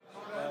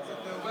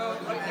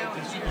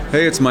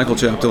Hey, it's Michael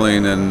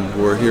Chapdelaine, and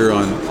we're here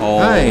on All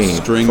Hi,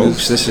 Strings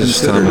folks, this is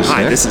Considered. Thomas.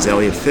 Hi, this is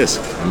Elliot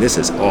Fisk, and this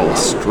is All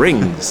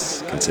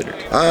Strings Considered.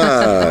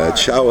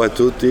 Ciao a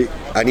tutti,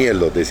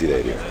 Aniello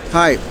Desiderio.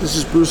 Hi, this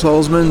is Bruce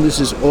Holzman.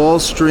 This is All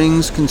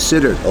Strings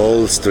Considered.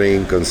 All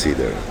string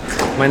considered.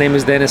 My name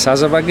is Denis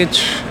Azabagic.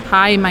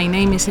 Hi, my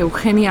name is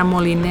Eugenia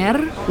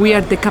Moliner. We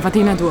are the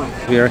Cavatina Duo.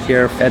 We are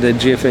here at the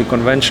GFA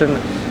convention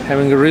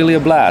having really a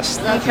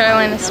blast. I'm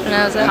Carolina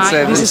Espinoza.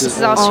 Hi, this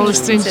is All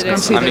Strings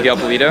Considered. I'm Miguel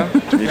Polito.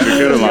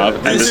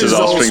 And this is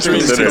All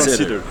Strings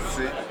Considered.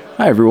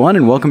 Hi, everyone,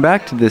 and welcome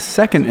back to this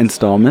second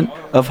installment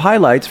of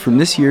highlights from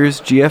this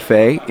year's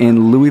GFA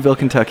in Louisville,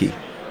 Kentucky.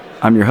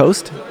 I'm your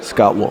host,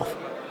 Scott Wolf.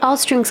 All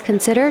Strings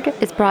Considered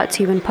is brought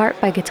to you in part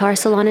by Guitar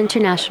Salon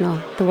International,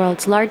 the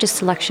world's largest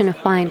selection of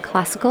fine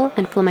classical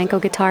and flamenco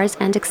guitars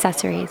and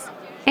accessories,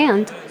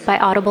 and by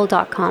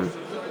Audible.com.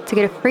 To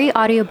get a free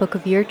audiobook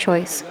of your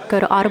choice, go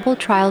to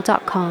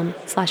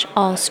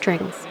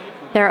audibletrial.com/allstrings.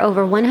 There are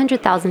over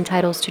 100,000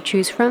 titles to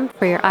choose from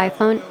for your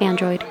iPhone,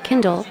 Android,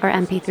 Kindle, or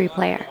MP3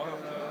 player.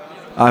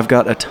 I've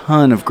got a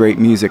ton of great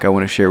music I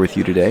want to share with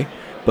you today,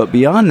 but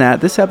beyond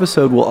that, this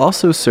episode will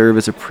also serve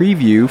as a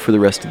preview for the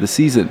rest of the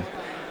season.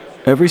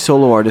 Every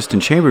solo artist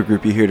and chamber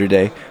group you hear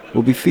today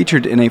will be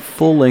featured in a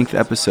full-length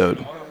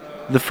episode.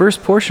 The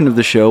first portion of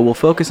the show will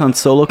focus on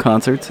solo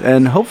concerts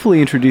and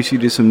hopefully introduce you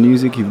to some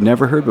music you've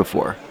never heard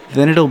before.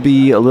 Then it'll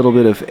be a little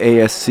bit of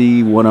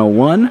ASC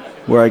 101,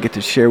 where I get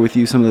to share with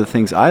you some of the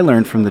things I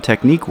learned from the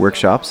technique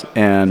workshops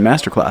and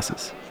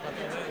masterclasses.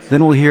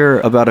 Then we'll hear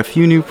about a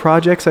few new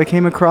projects I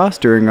came across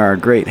during our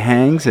great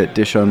hangs at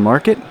Dishon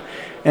Market,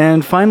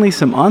 and finally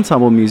some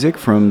ensemble music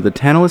from the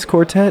Tantalus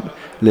Quartet,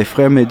 Les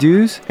Frères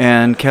Méduse,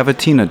 and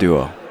Cavatina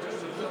Duo.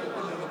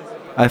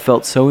 I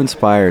felt so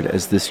inspired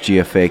as this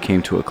GFA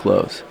came to a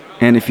close.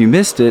 And if you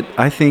missed it,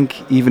 I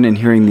think even in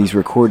hearing these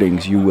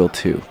recordings, you will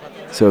too.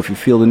 So if you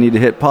feel the need to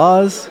hit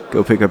pause,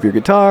 go pick up your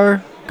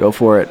guitar, go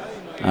for it.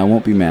 I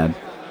won't be mad.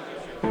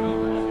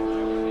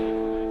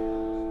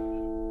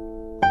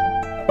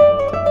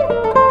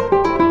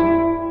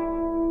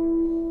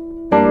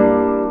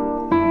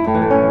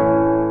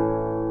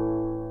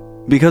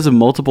 Because of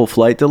multiple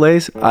flight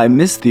delays, I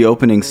missed the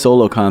opening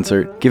solo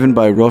concert given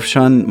by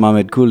Rovshan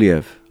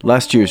Mamedkuliev,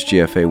 last year's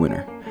GFA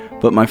winner.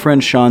 But my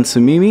friend Sean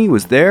Samimi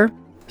was there,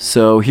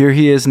 so here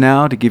he is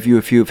now to give you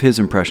a few of his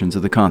impressions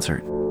of the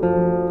concert.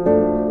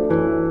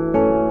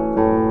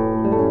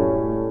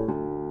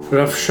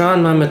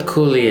 Rovshan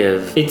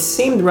Mamedkuliev. It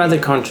seemed rather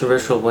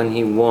controversial when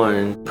he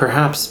won,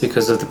 perhaps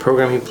because of the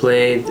program he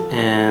played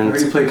and...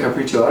 He played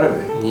Capriccio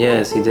Árabe.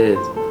 Yes, he did.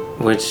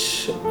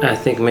 Which I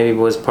think maybe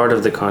was part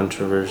of the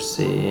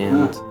controversy.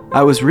 And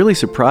I was really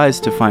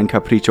surprised to find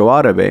Capriccio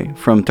Árabe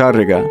from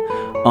Tárrega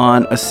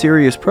on a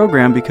serious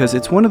program because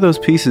it's one of those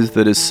pieces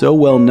that is so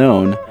well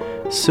known.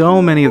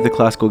 So many of the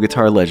classical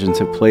guitar legends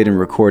have played and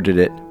recorded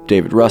it.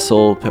 David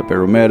Russell, Pepe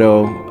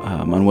Romero,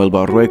 Manuel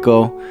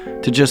Barrueco,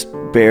 to just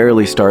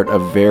barely start a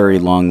very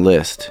long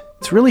list.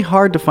 It's really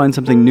hard to find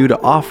something new to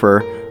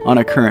offer on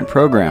a current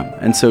program,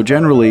 and so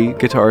generally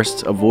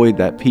guitarists avoid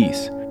that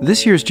piece.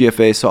 This year's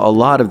GFA saw a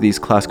lot of these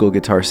classical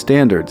guitar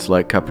standards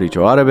like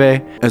Capriccio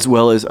Árabe, as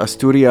well as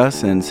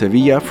Asturias and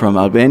Sevilla from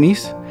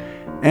Albéniz,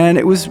 and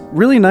it was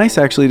really nice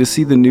actually to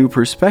see the new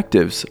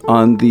perspectives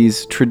on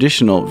these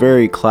traditional,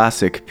 very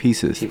classic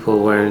pieces. People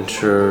weren't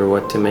sure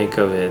what to make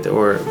of it,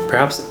 or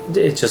perhaps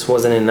it just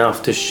wasn't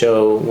enough to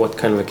show what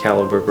kind of a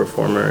caliber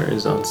performer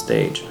is on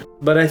stage.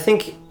 But I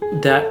think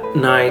that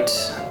night,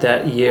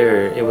 that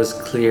year, it was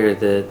clear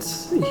that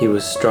he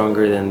was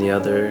stronger than the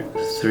other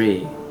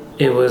three.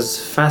 It was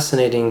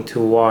fascinating to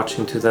watch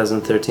in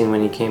 2013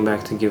 when he came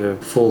back to give a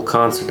full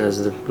concert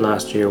as the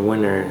last year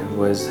winner,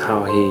 was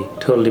how he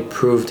totally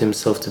proved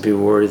himself to be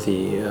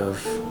worthy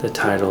of the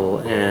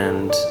title.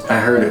 And I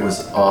heard it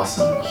was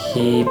awesome.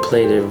 He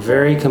played a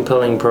very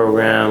compelling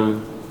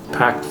program,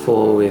 packed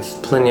full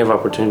with plenty of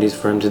opportunities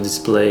for him to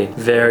display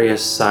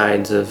various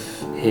sides of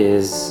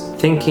his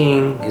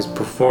thinking, his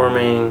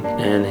performing,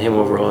 and him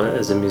overall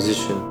as a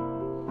musician.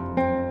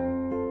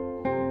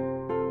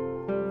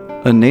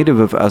 A native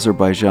of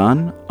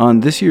Azerbaijan, on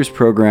this year's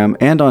program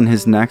and on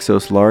his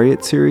Naxos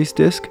Laureate series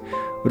disc,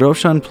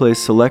 Rovshan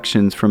plays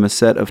selections from a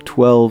set of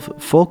 12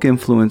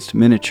 folk-influenced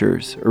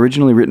miniatures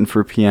originally written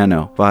for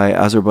piano by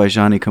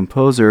Azerbaijani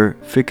composer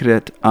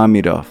Fikret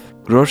Amirov.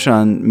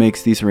 Rovshan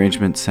makes these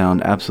arrangements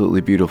sound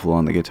absolutely beautiful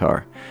on the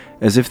guitar,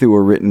 as if they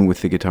were written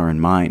with the guitar in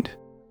mind.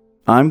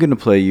 I'm going to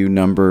play you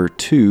number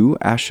 2,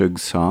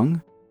 Ashug's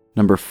song,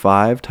 number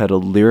 5,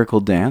 titled Lyrical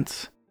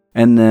Dance,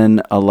 and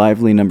then a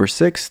lively number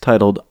 6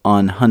 titled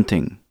On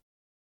Hunting.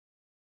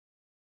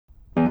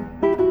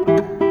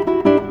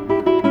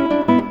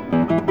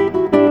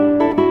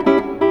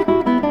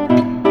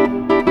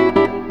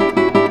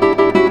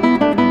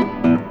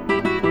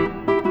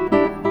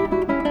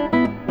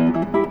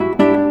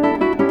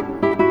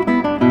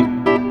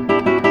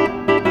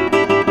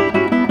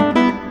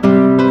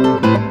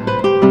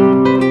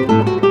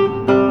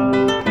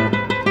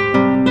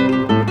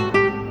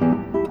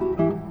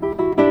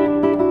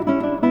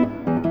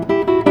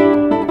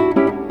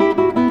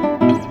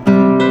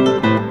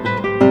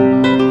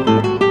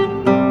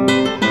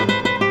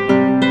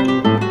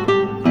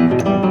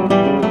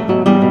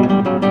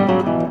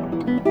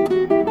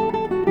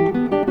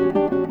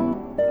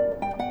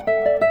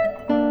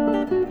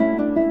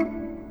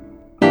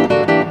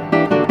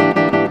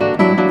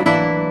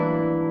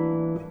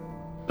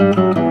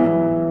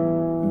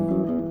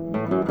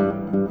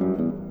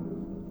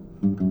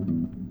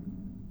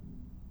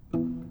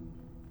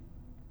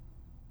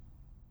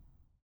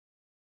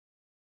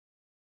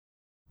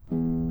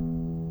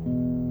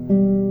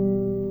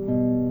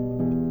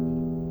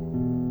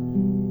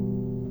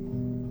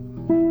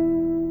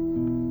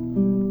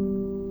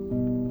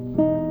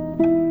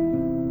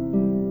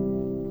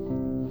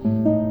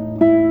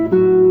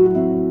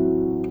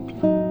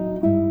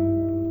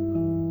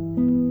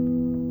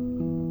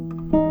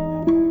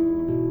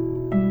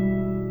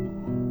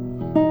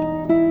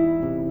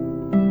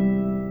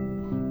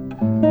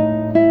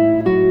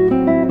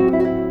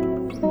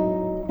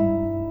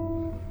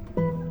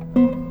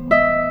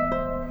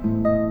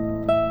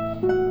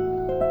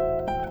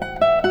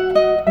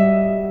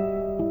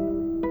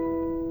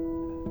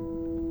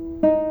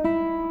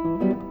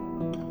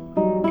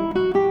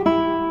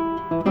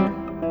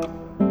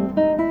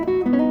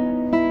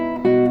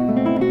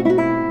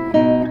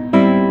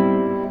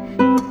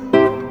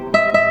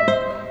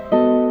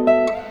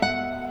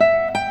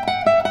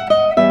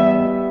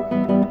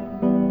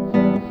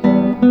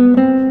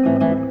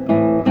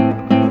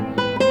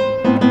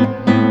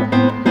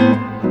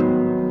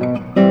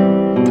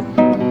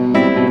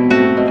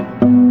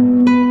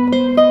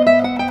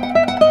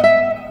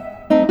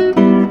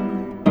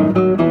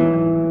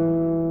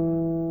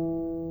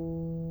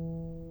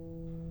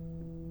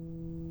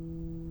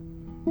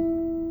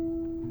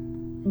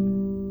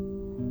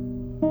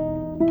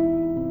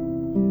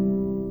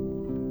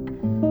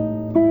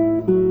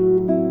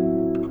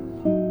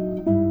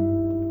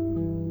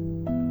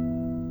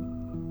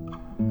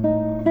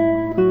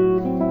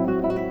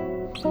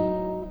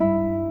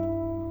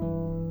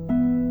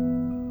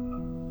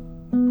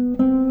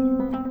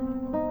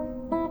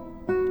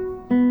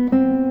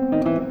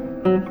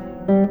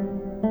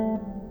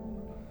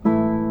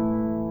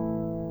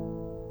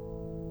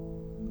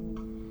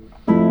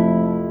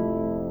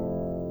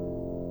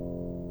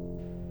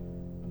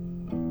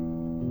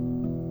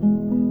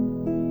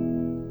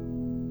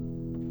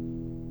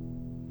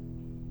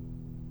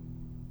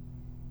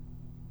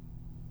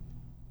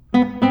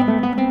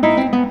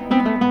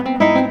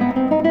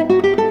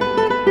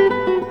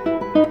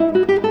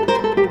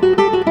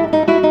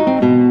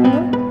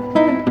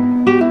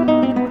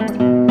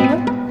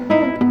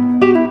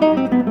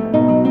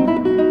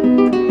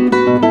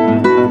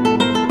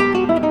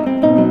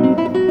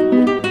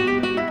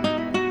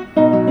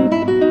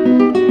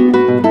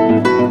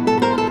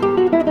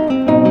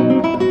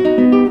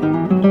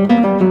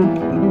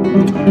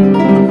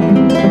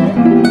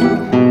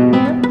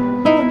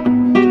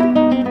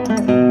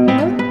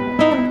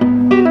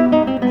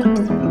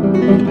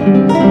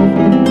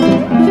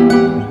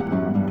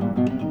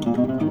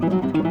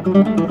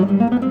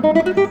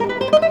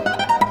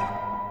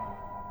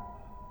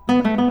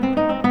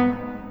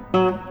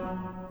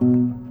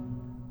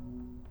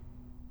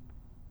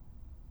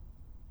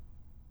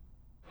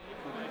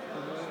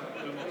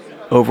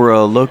 Over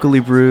a locally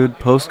brewed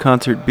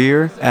post-concert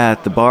beer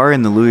at the bar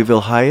in the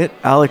Louisville Hyatt,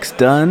 Alex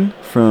Dunn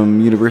from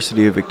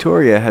University of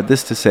Victoria had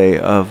this to say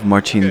of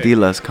Marcin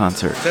Dilla's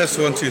concert. Test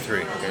 1, 2,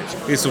 3.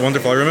 It's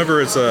wonderful. I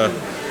remember as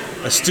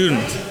a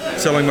student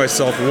telling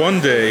myself one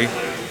day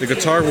the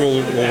guitar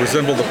will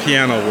resemble the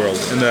piano world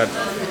in that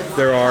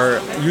there are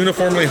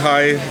uniformly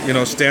high,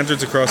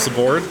 standards across the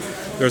board.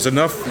 There's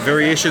enough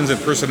variations in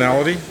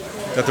personality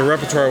that the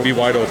repertoire will be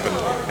wide open.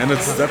 And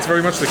that's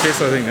very much the case,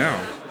 I think, now.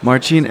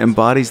 Marcin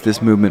embodies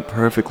this movement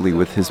perfectly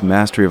with his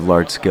mastery of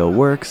large-scale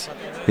works,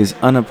 his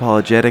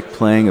unapologetic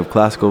playing of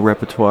classical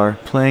repertoire,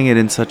 playing it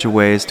in such a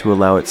way as to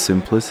allow its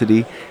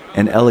simplicity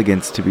and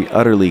elegance to be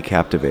utterly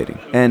captivating.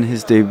 And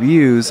his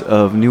debuts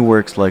of new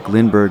works like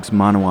Lindbergh's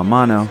Mano a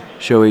Mano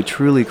show a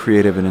truly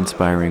creative and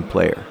inspiring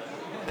player.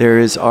 There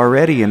is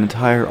already an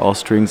entire All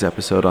Strings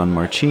episode on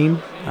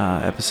Marcin,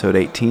 episode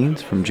 18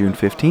 from June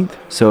 15th.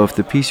 So if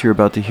the piece you're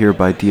about to hear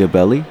by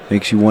Diabelli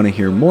makes you want to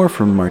hear more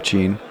from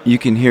Marcin, you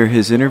can hear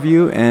his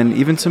interview and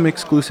even some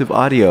exclusive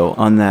audio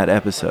on that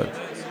episode.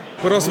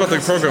 What else about the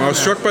program? I was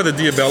struck by the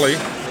Diabelli.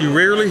 You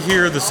rarely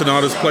hear the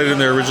sonatas played in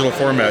their original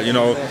format.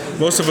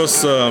 Most of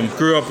us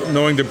grew up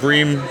knowing the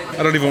Bream,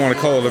 I don't even want to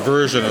call it a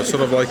version, it's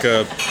sort of like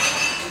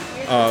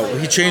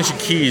he changed the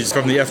keys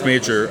from the F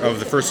major of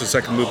the first and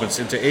second movements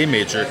into A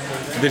major.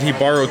 And then he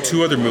borrowed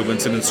two other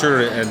movements and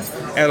inserted it and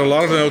added a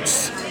lot of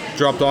notes,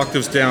 dropped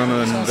octaves down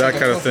and that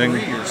kind of thing.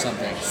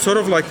 Sort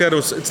of like that.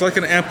 It's like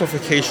an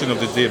amplification of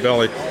the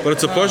Diabelli, but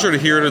it's a pleasure to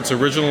hear it in its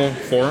original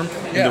form,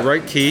 in the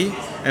right key,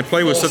 and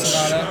play with such,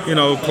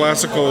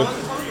 classical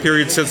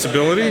period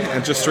sensibility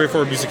and just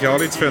straightforward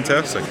musicality. It's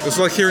fantastic. It's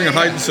like hearing a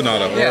Haydn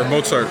sonata or a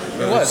Mozart.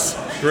 It was.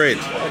 Great.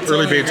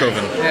 Early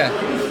Beethoven. Yeah.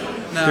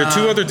 There are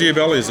two other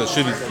Diabellis that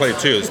should be played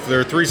too. There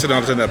are three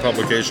sonatas in that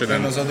publication,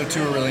 and those other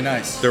two are really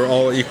nice. They're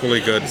all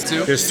equally good.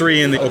 There's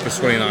three in the Opus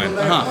 29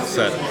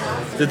 set.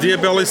 The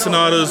Diabelli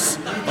sonatas,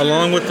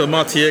 along with the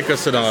Matejka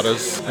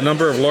sonatas, a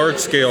number of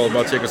large-scale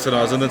Matejka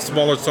sonatas, and then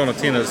smaller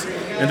sonatinas,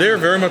 and they are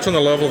very much on the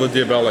level of the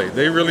Diabelli.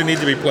 They really need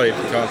to be played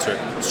for concert.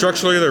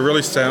 Structurally, they're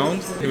really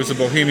sound. He was a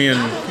Bohemian.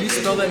 Can you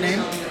spell that name?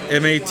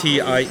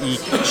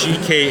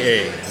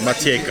 Matiegka,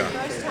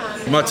 Matejka.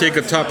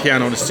 Matejka taught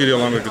piano in the studio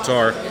along with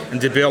guitar, and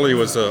Diabelli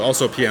was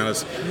also a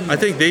pianist. I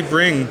think they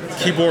bring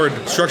keyboard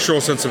structural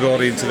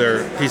sensibility into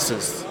their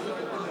pieces.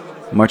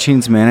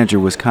 Marcin's manager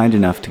was kind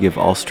enough to give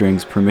All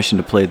Strings permission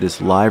to play this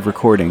live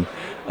recording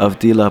of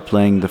Dilla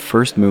playing the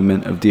first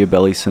movement of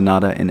Diabelli's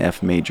Sonata in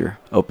F major,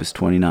 Opus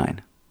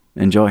 29.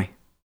 Enjoy.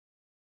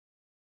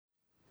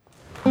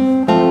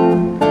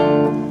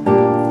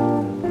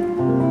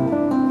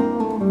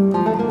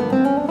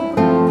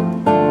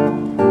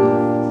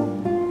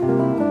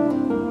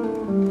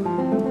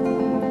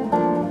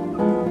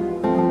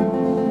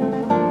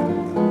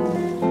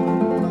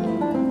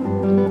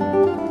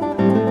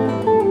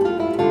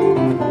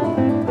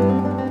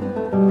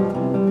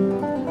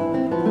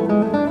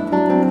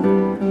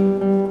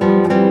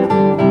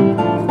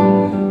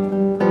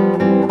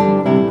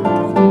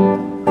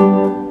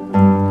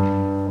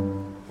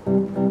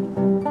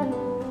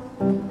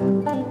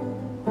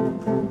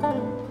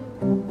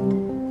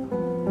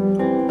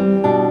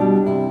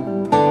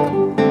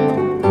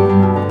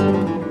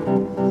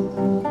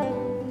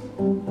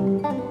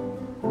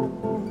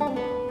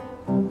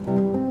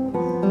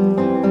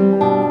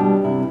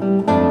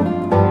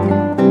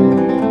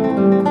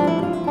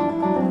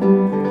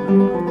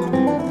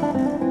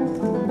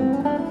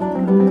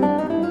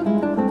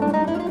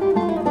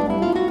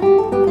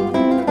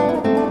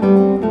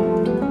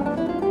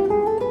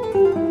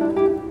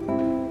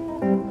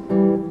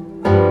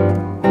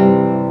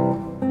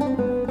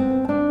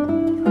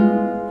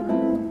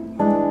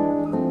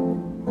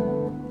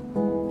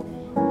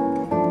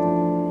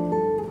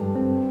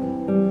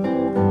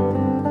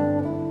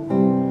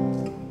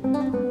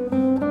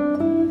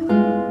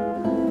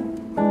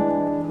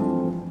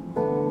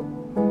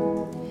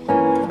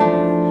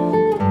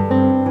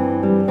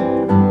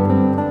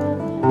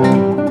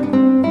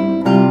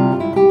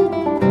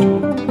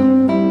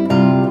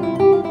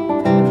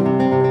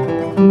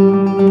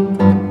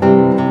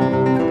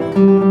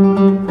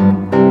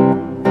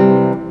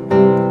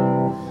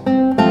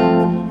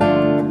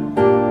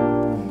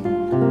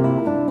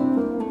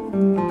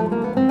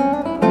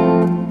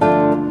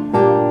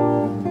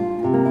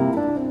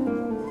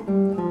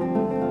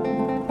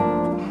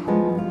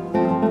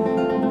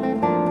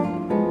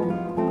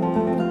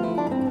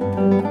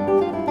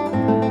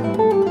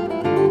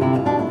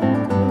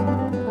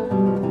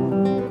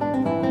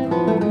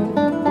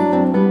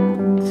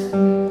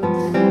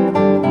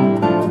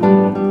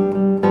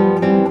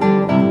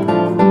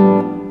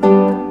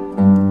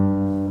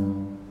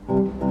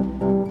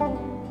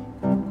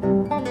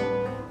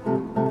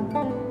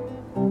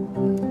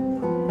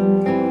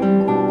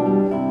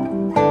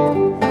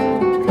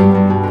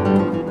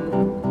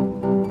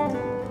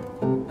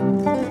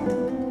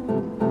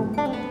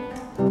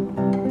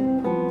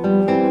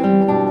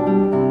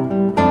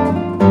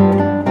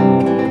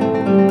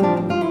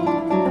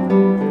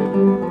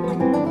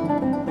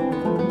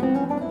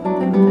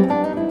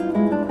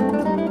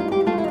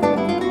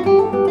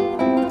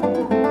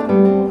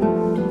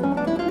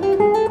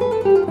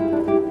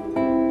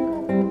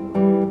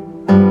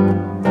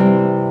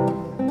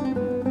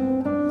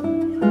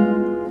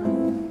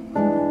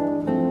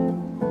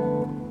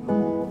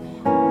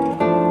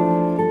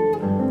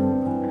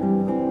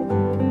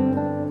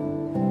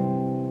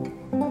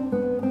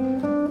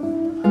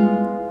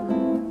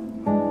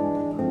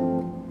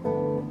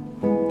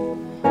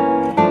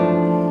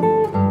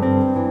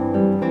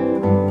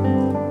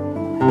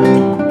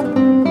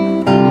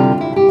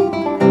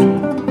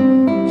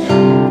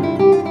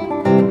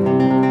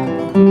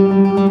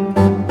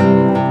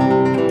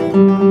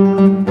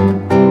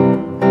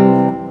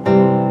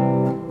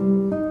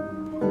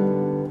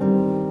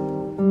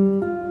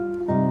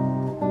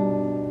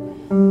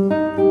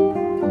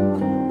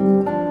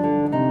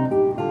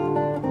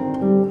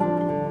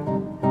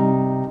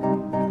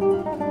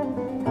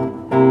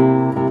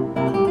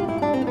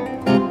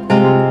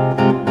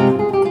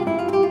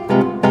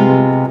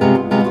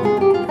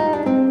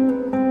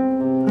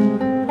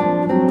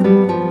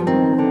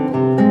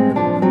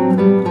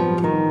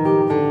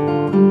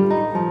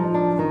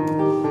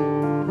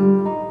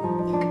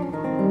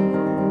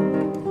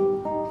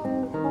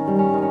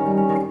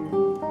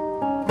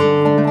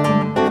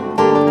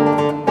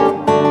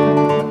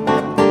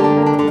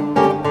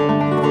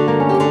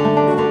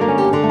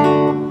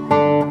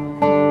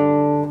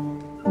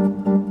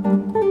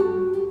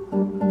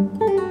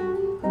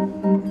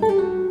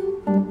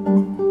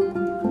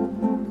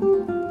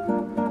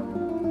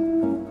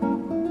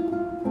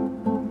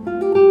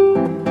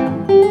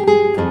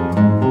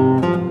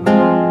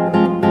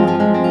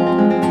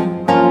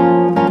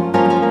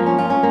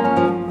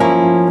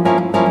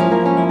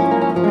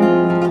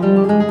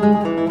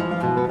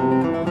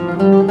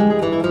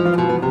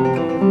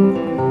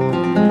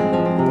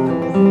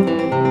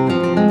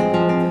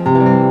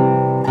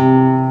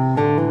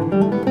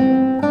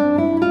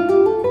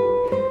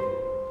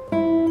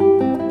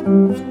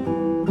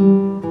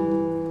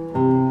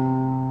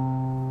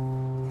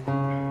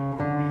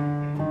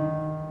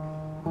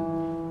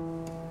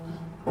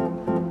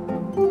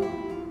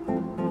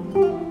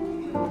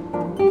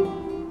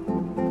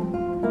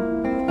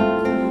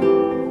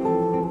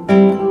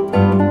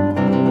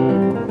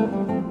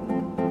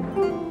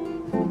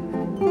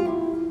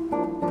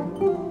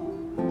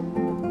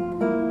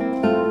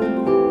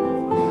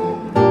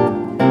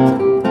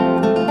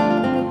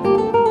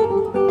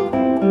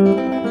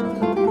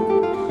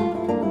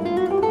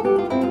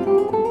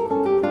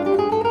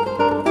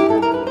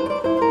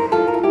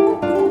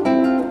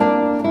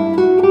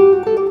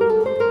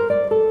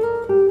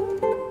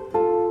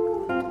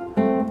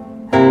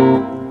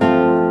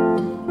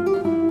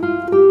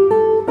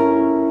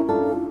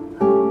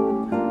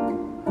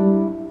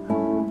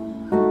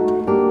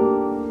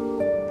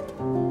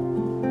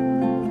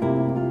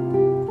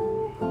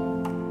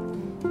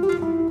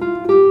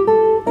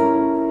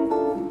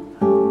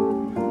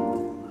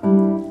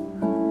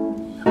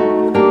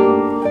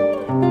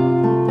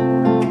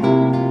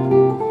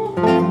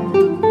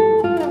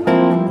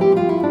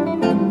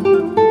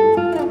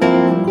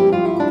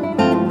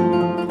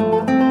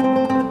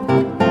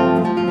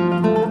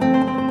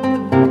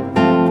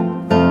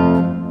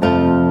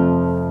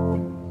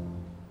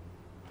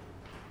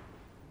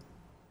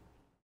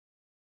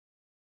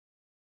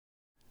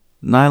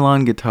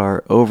 nylon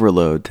guitar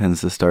overload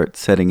tends to start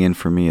setting in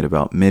for me at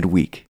about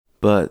midweek.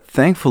 But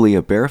thankfully,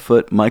 a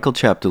barefoot Michael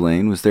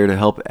Chapdelaine was there to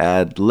help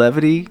add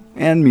levity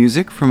and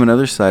music from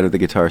another side of the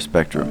guitar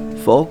spectrum: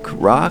 folk,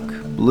 rock,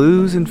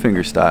 blues, and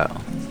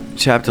fingerstyle.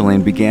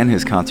 Chapdelaine began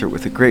his concert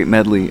with a great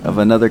medley of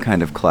another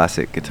kind of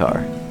classic guitar.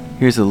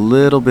 Here's a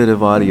little bit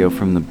of audio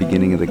from the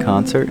beginning of the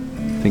concert.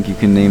 Think you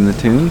can name the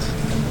tunes?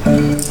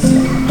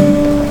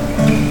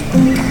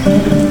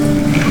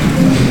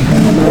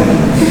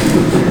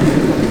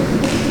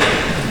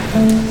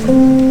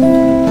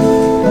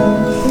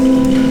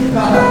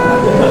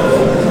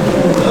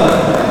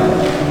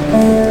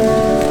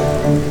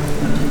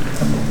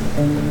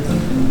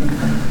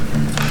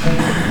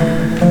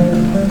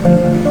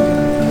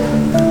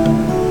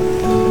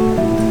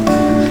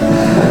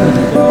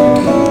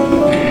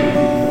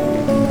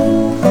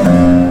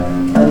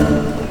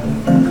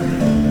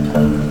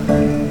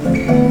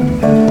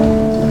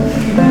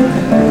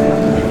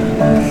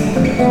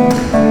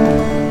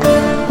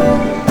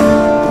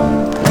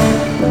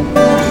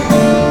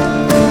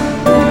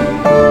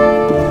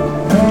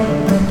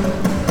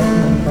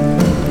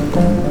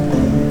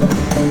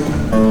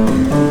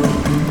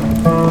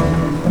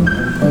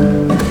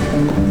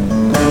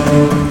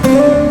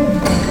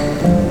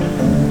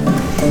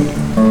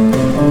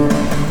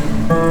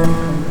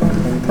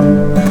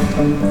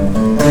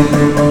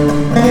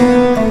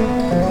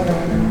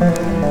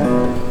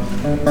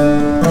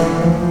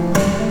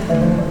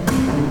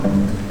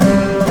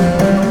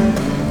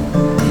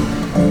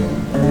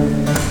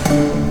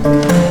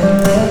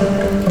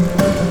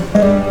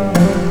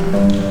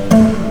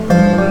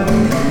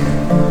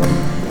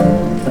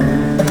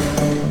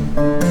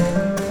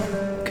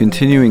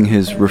 Continuing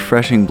his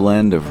refreshing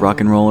blend of rock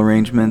and roll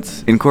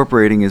arrangements,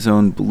 incorporating his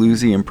own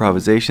bluesy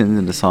improvisations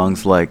into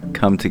songs like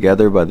Come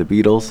Together by the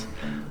Beatles,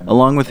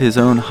 along with his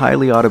own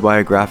highly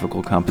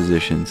autobiographical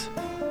compositions,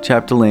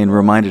 Chapdelaine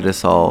reminded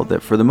us all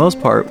that for the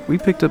most part, we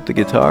picked up the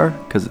guitar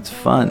because it's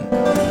fun.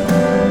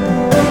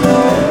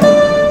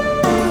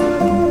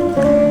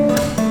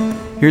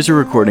 Here's a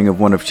recording of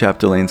one of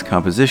Chapdelaine's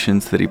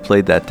compositions that he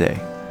played that day,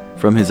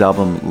 from his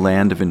album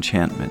Land of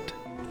Enchantment.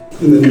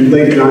 In the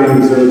late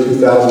 90s, early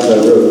 2000s,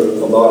 I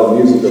wrote a lot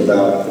of music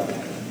about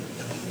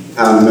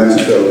how New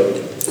Mexico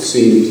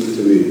seemed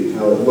to me,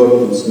 how it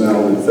looked and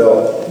smelled and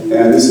felt.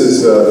 And this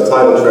is the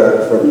title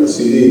track from the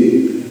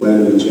CD,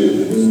 Land of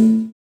Enchantment.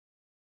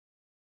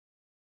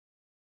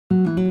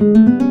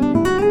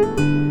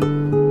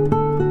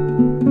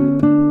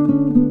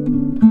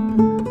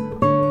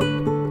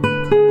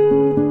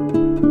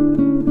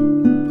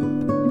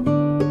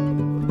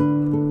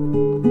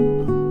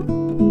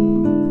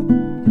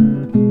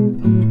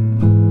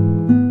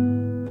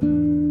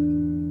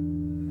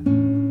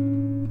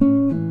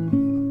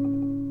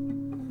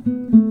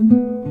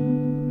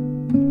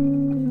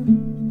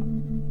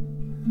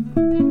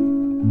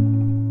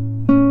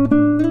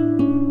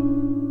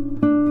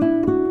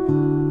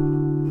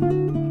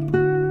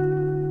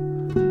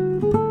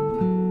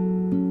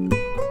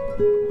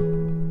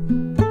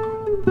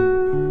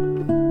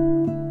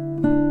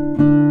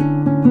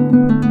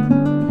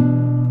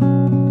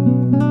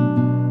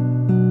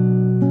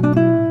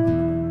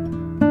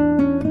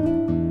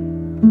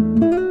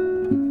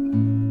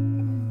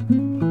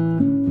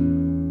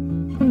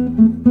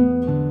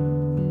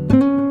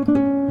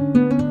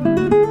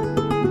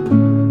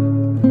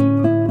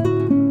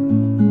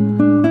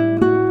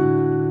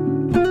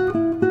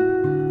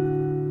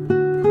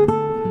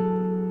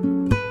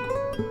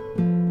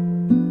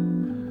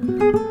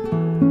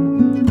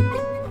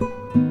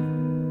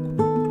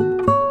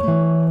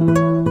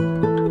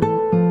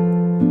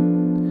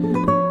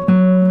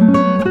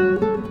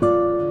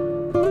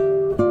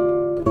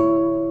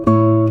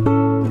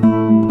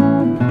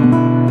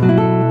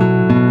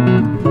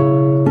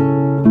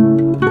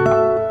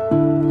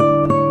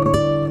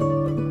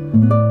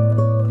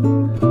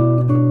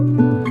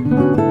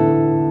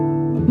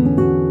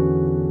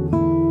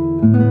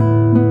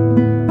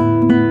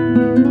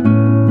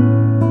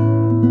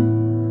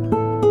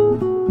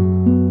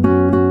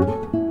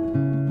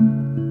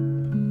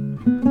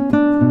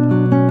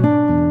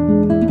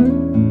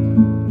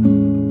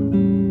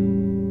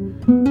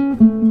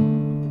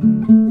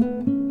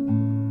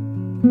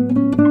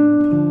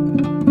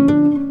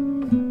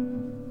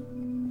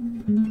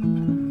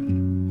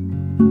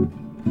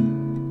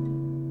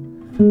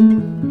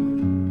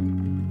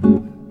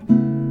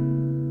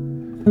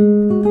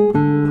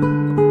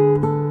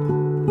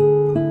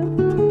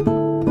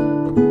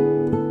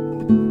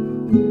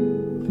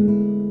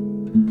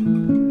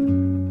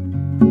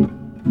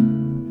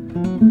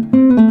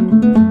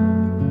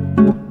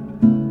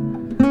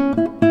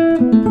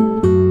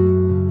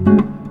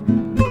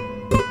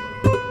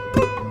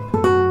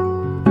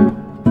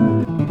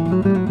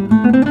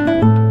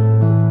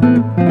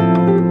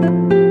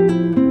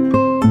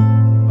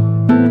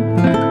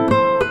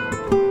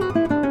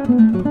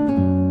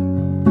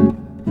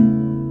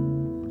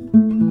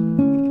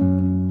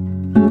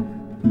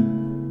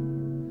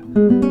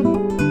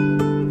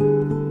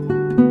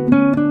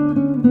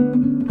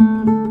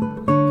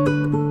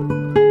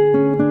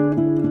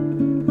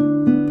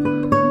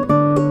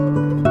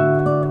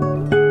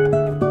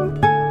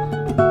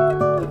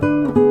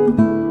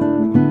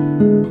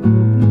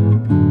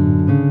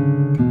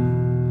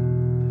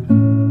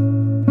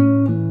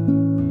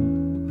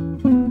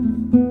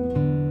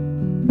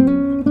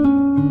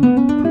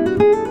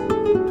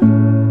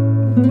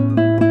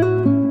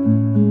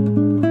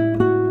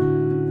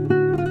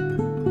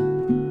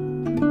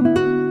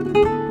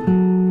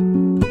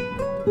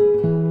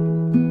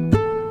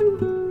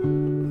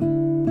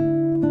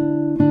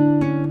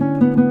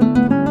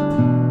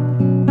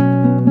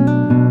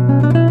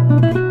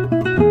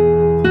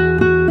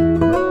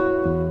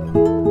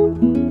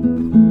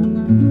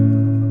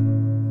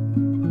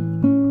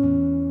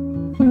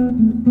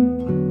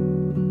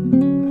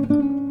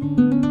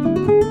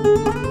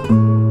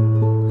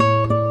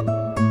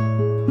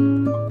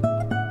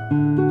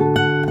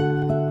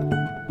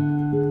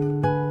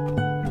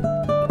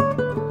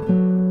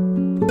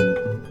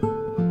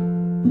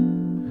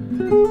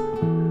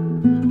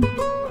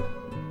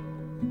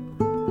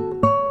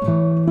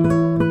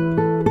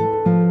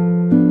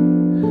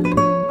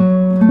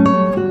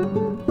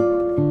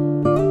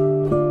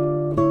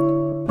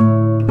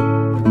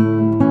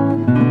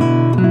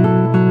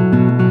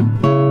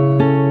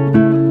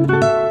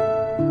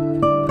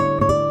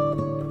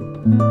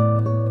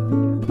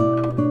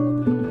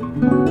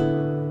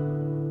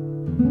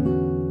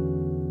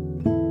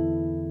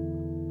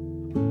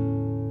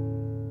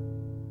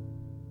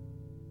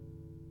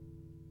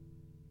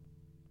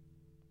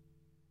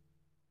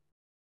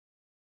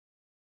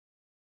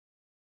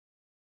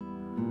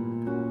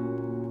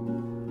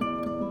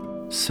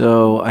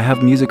 So I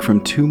have music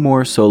from 2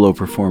 more solo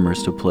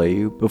performers to play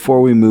you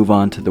before we move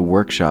on to the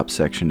workshop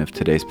section of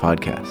today's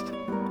podcast.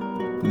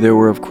 There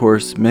were, of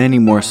course, many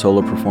more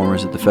solo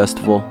performers at the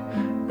festival.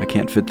 I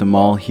can't fit them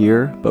all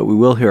here, but we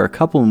will hear a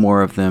couple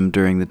more of them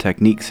during the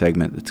technique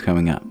segment that's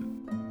coming up.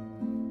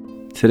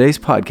 Today's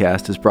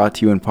podcast is brought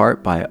to you in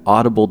part by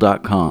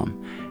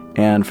Audible.com,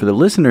 and for the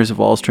listeners of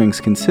All Strings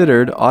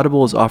Considered,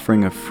 Audible is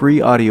offering a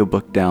free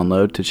audiobook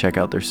download to check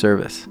out their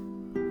service.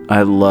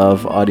 I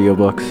love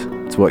audiobooks.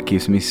 It's what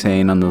keeps me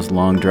sane on those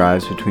long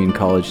drives between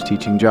college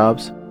teaching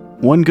jobs.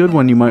 One good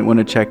one you might want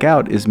to check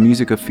out is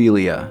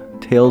Musicophilia,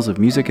 Tales of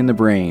Music in the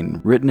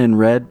Brain, written and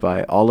read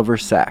by Oliver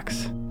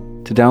Sacks.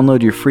 To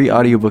download your free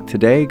audiobook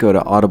today, go to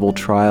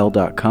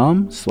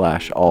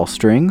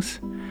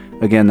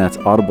audibletrial.com/allstrings. Again, that's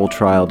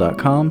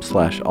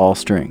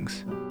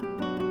audibletrial.com/allstrings.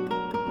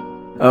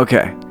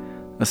 Okay,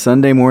 a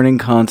Sunday morning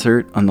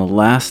concert on the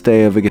last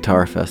day of a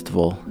guitar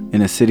festival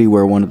in a city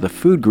where one of the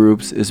food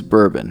groups is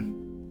bourbon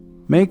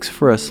makes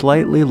for a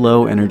slightly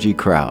low-energy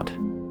crowd.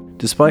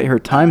 Despite her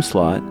time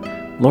slot,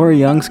 Laura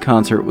Young's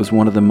concert was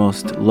one of the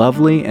most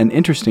lovely and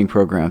interesting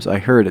programs I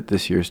heard at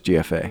this year's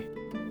GFA.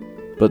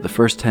 But the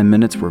first 10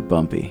 minutes were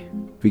bumpy,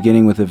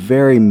 beginning with a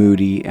very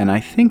moody and I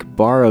think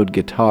borrowed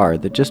guitar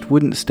that just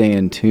wouldn't stay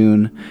in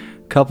tune,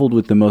 coupled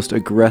with the most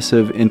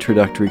aggressive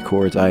introductory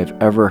chords I have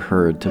ever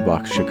heard to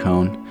Bach's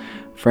Chaconne.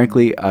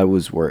 Frankly, I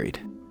was worried.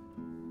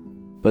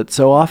 But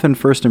so often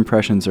first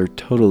impressions are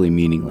totally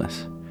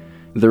meaningless.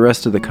 The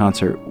rest of the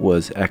concert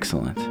was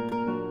excellent.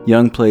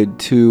 Young played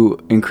 2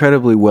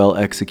 incredibly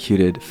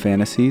well-executed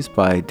fantasies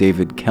by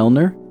David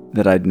Kellner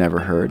that I'd never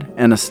heard,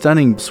 and a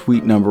stunning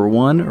Suite No.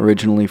 1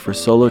 originally for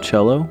solo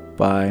cello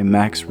by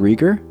Max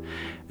Reger,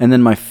 and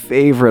then my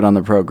favorite on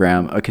the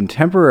program, a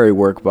contemporary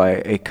work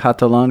by a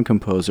Catalan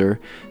composer,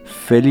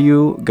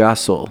 Feliu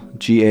Gasull,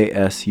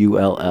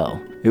 Gasull.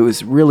 It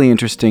was really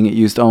interesting. It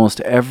used almost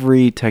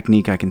every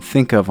technique I can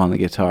think of on the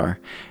guitar,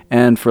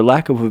 and for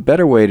lack of a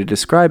better way to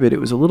describe it, it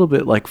was a little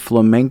bit like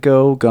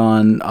flamenco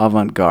gone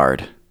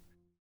avant-garde.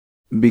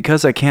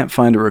 Because I can't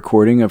find a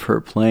recording of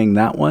her playing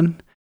that one,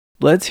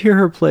 let's hear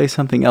her play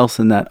something else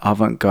in that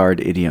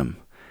avant-garde idiom.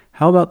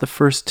 How about the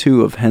first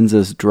 2 of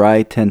Henza's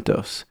Dry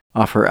Tentos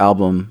off her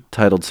album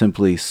titled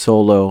simply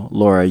Solo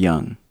Laura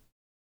Young?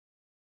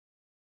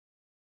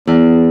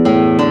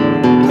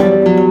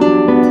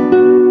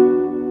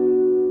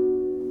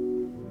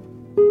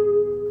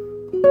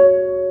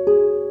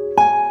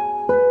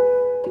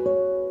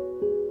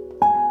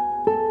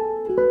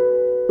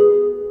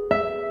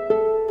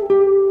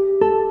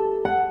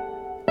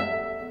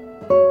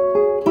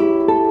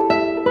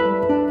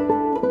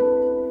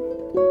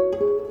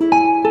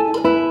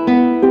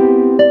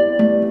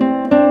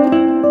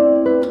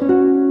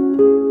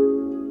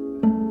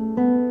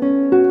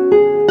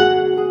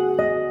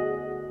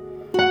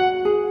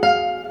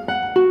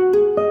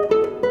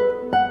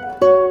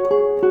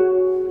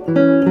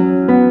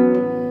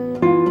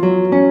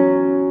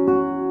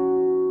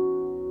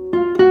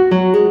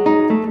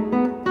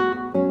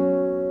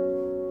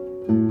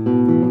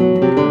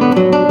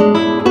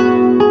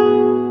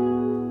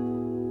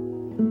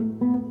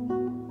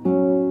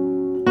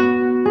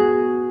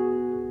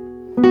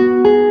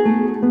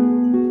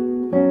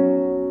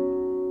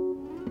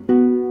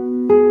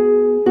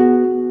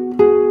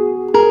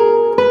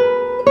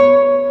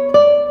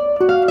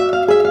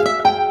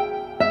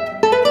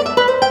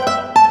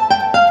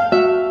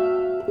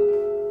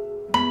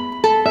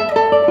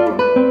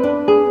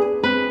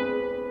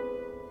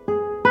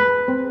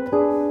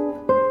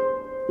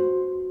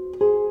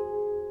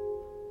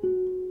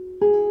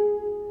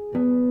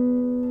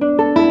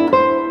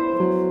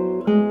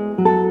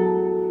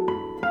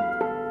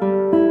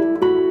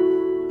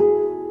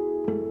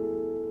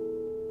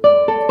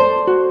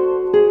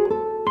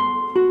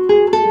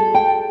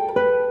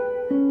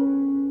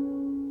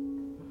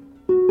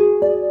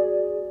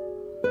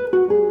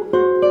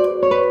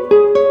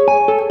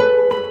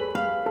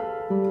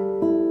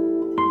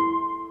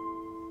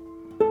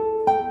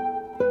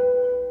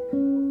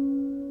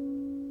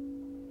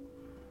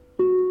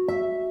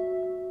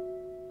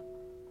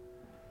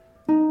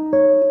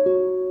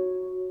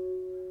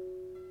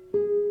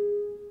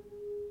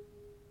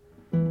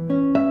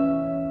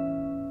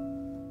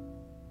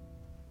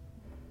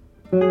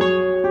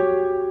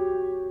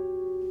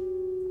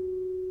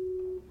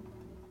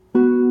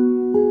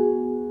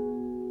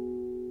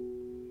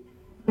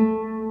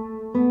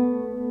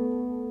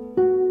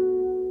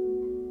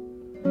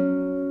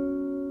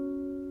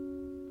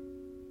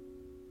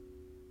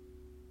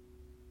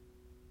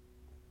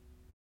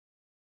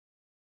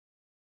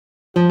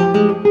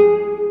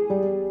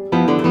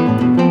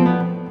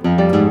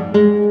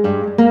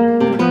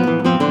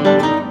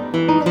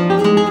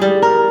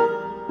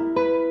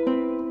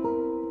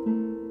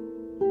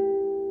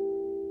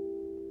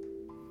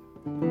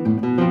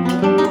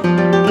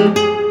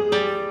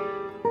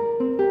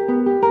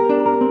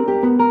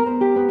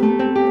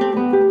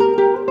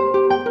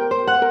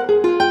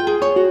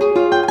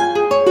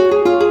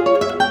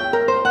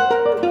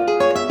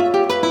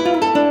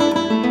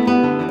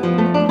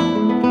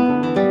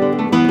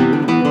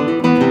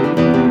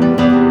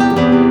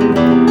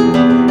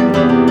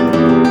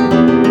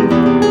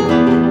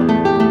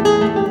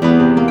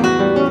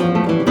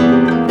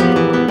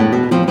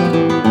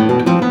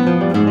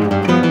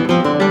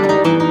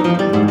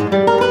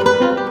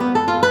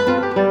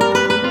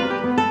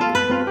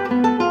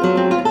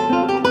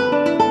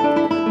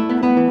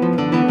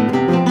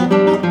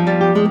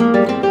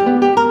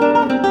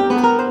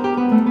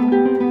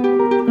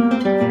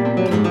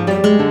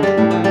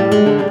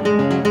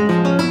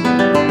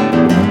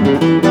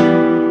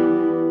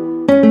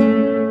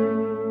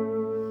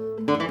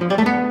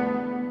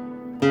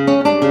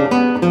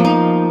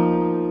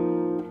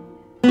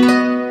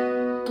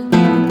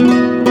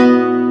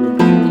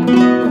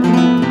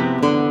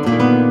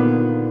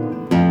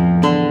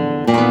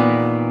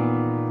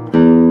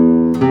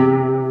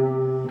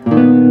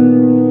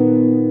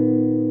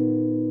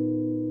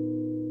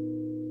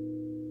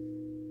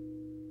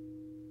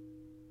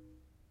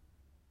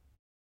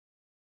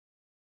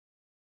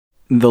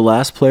 The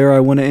last player I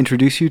want to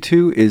introduce you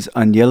to is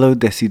Agnello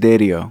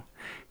Desiderio.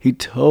 He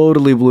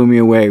totally blew me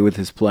away with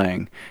his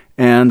playing,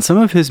 and some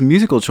of his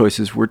musical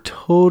choices were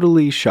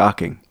totally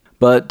shocking.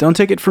 But don't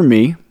take it from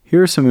me.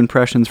 Here are some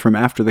impressions from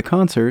after the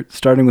concert,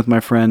 starting with my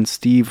friend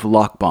Steve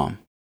Lochbaum.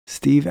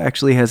 Steve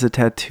actually has a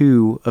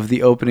tattoo of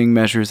the opening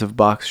measures of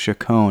Bach's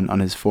Chaconne on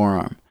his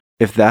forearm.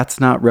 If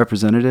that's not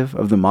representative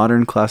of the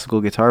modern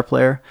classical guitar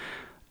player,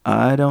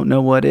 I don't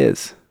know what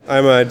is.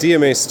 I'm a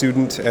DMA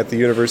student at the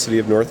University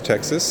of North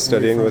Texas,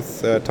 studying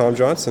with Tom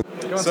Johnson.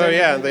 So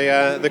yeah,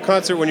 the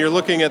concert, when you're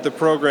looking at the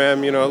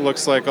program, it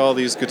looks like all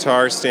these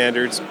guitar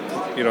standards,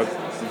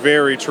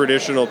 very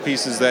traditional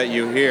pieces that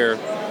you hear.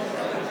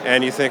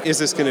 And you think, is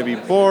this going to be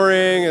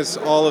boring? Is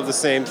all of the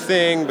same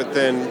thing? But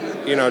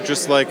then,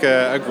 just like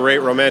a great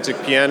romantic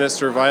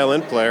pianist or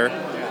violin player,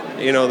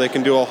 they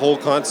can do a whole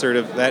concert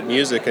of that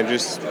music and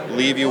just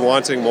leave you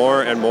wanting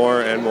more and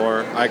more and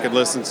more. I could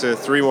listen to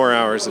 3 more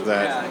hours of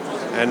that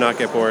and not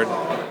get bored.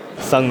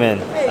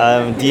 Sungmin.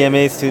 I'm a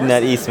DMA student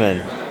at Eastman.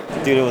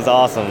 Dude, it was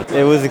awesome.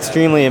 It was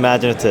extremely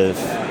imaginative.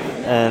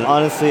 And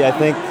honestly, I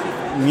think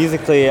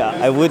musically,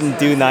 I wouldn't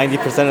do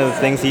 90% of the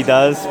things he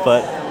does,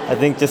 but I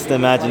think just the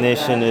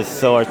imagination is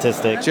so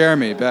artistic.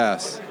 Jeremy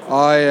Bass.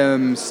 I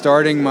am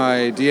starting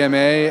my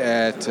DMA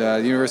at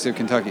the University of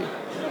Kentucky.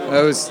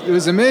 It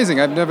was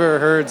amazing. I've never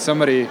heard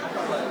somebody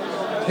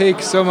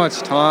take so much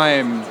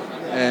time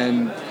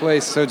and play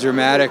so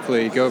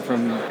dramatically, go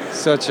from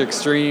such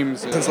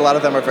extremes. Since a lot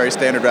of them are very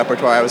standard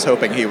repertoire, I was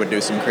hoping he would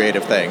do some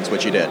creative things,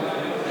 which he did.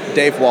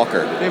 Dave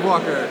Walker. Dave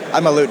Walker.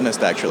 I'm a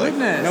lutenist, actually.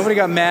 Nobody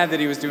got mad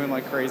that he was doing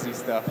like crazy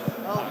stuff.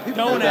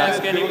 Don't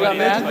ask anybody.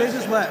 They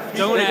just left.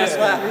 Don't ask.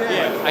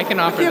 Yeah, I can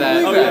offer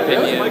that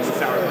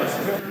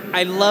opinion.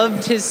 I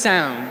loved his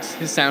sound.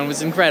 His sound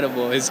was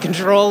incredible. His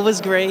control was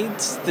great.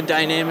 The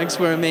dynamics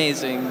were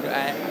amazing.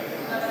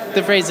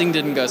 The phrasing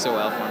didn't go so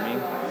well for me.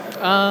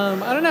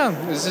 I don't know.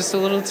 It was just a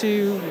little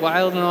too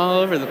wild and all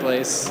over the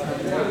place.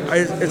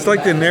 It's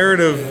like the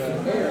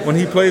narrative, when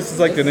he plays, it's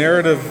like the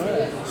narrative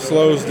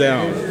slows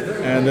down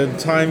and then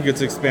time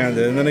gets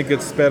expanded and then it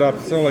gets sped up.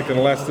 It's sort of like an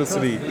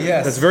elasticity.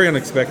 Yes. That's very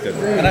unexpected.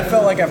 And I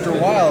felt like after a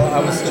while, I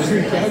was just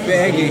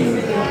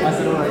begging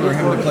for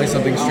him to play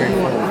something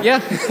straightforward. Yeah,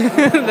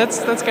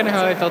 that's kind of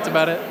how I felt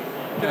about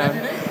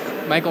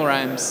it. Michael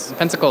Rhymes,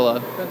 Pensacola,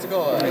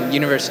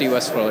 University of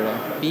West Florida.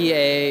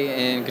 BA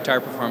in guitar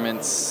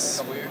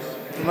performance.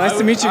 Nice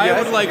to meet you guys.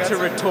 I would like to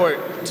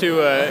retort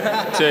to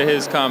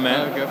his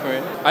comment. Go for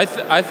it.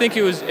 I think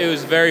it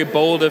was very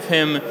bold of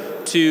him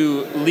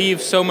to leave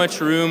so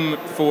much room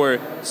for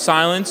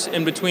silence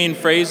in between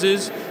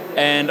phrases,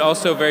 and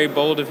also very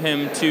bold of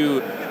him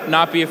to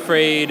not be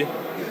afraid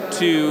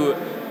to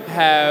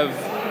have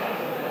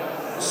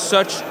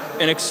such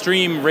an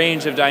extreme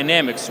range of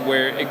dynamics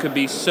where it could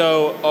be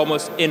so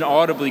almost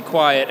inaudibly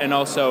quiet and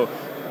also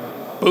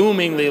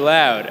boomingly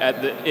loud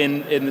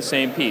in the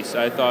same piece.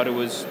 I thought it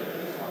was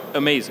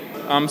amazing.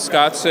 I'm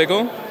Scott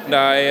Sigel, and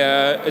I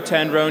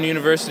attend Rowan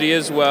University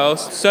as well.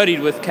 Studied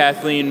with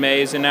Kathleen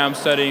Mays, and now I'm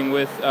studying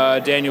with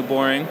Daniel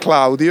Boring.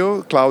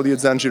 Claudio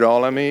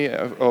Zangirolami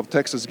of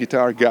Texas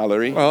Guitar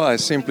Gallery. Well, I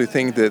simply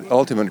think that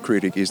ultimate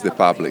critic is the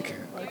public.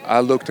 I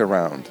looked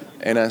around,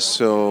 and I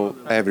saw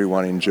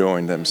everyone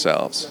enjoying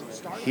themselves.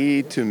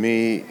 He, to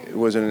me,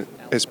 was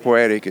as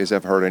poetic as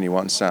I've heard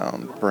anyone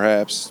sound.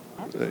 Perhaps,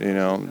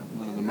 the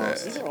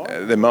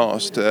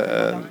most.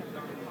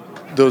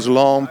 Those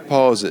long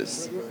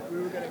pauses,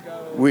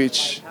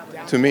 which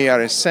to me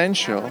are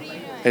essential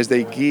as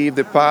they give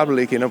the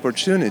public an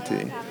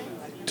opportunity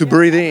to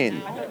breathe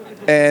in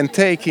and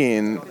take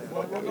in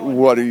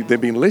what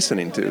they've been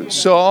listening to.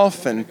 So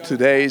often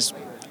today's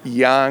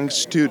young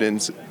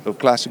students of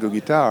classical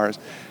guitars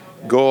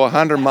go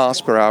 100 miles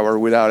per hour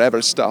without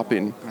ever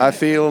stopping. I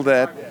feel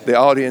that the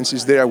audience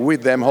is there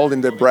with them,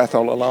 holding their breath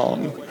all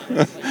along.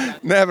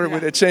 Never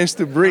with a chance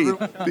to breathe,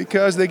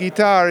 because the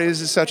guitar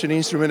is such an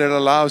instrument that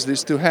allows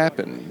this to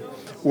happen,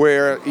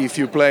 where if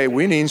you play a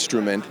wind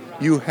instrument,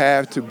 you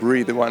have to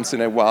breathe once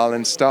in a while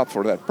and stop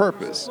for that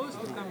purpose,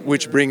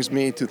 which brings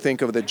me to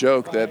think of the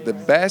joke that the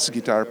best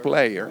guitar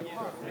player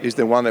is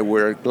the one that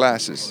wears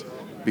glasses,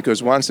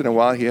 because once in a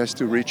while he has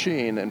to reach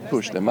in and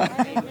push them up.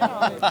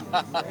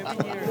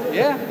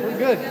 Yeah, we're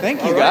good.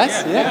 Thank you,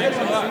 guys.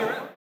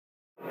 Yeah.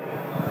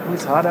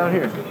 It's hot out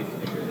here.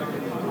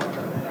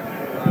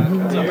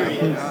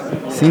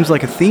 Seems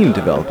like a theme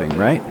developing,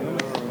 right?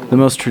 The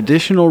most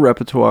traditional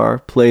repertoire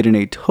played in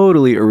a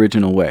totally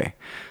original way,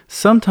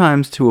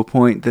 sometimes to a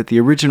point that the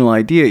original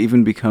idea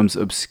even becomes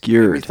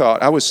obscured.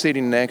 I was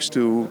sitting next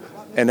to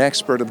an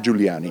expert of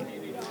Giuliani,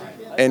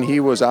 and he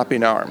was up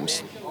in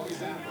arms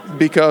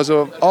because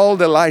of all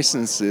the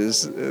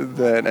licenses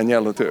that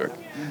Agnello took.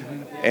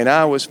 And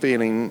I was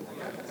feeling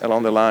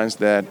along the lines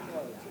that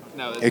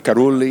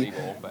Carulli,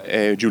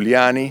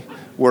 Giuliani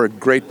were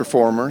great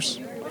performers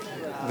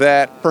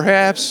that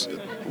perhaps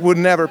would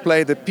never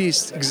play the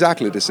piece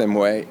exactly the same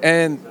way.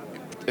 And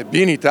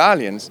being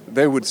Italians,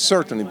 they would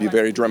certainly be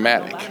very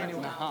dramatic.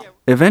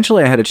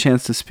 Eventually I had a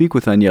chance to speak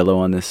with Agnello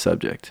on this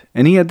subject,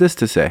 and he had this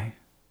to say.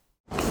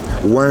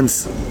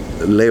 Once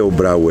Leo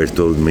Brouwer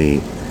told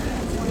me,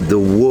 the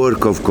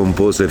work of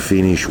composer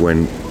finish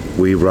when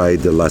we write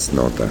the last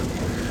nota.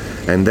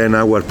 And then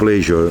our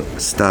pleasure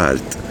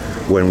start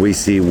when we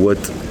see what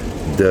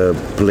the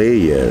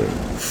player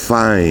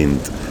find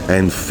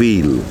and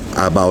feel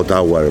about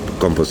our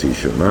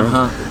composition.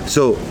 Huh?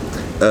 So,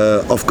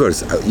 of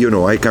course,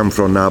 I come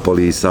from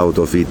Napoli, south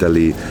of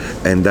Italy,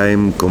 and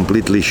I'm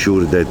completely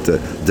sure that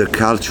the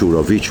culture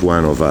of each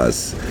one of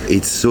us,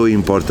 it's so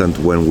important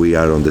when we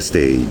are on the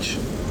stage.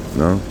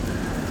 No?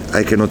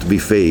 I cannot be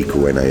fake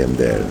when I am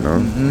there.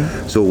 No?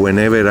 So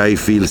whenever I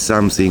feel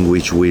something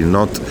which will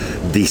not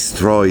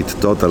destroy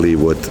totally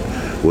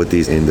what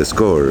is in the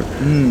score,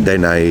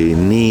 then I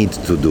need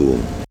to do.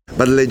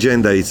 But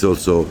Legenda is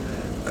also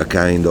a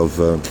kind of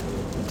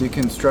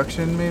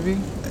deconstruction, maybe.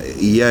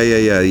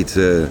 Yeah. It's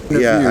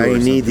I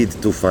needed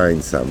to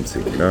find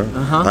something. No?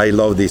 I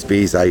love this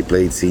piece. I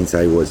played since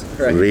I was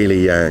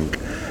really young,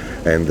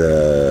 and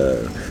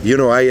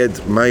I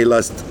had my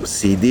last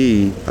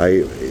CD.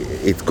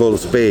 It called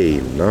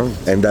Spain, no?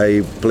 And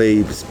I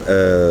played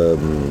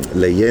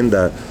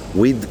Leyenda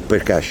with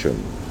percussion,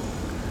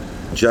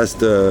 just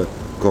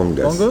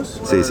congas.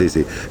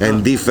 Sí.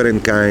 And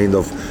different kind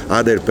of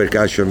other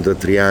percussion, the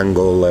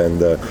triangle and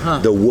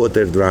the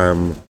water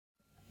drum.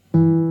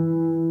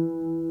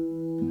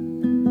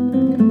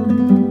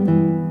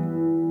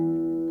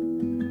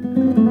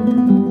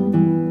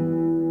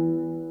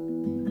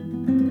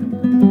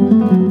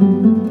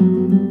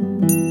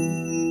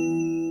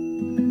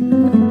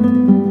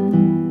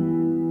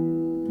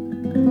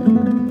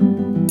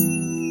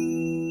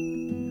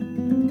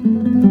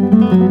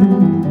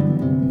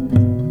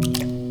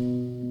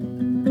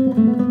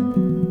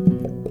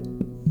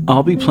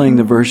 I'll be playing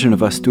the version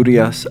of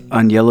Asturias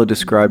Agnello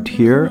described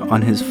here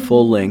on his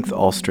full-length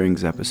All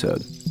Strings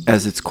episode,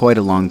 as it's quite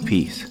a long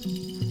piece.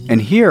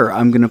 And here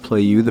I'm going to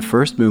play you the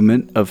first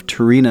movement of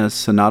Turina's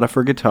Sonata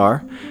for Guitar,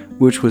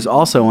 which was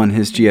also on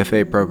his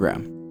GFA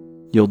program.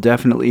 You'll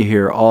definitely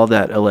hear all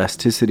that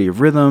elasticity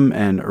of rhythm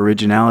and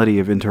originality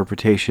of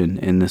interpretation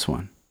in this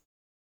one.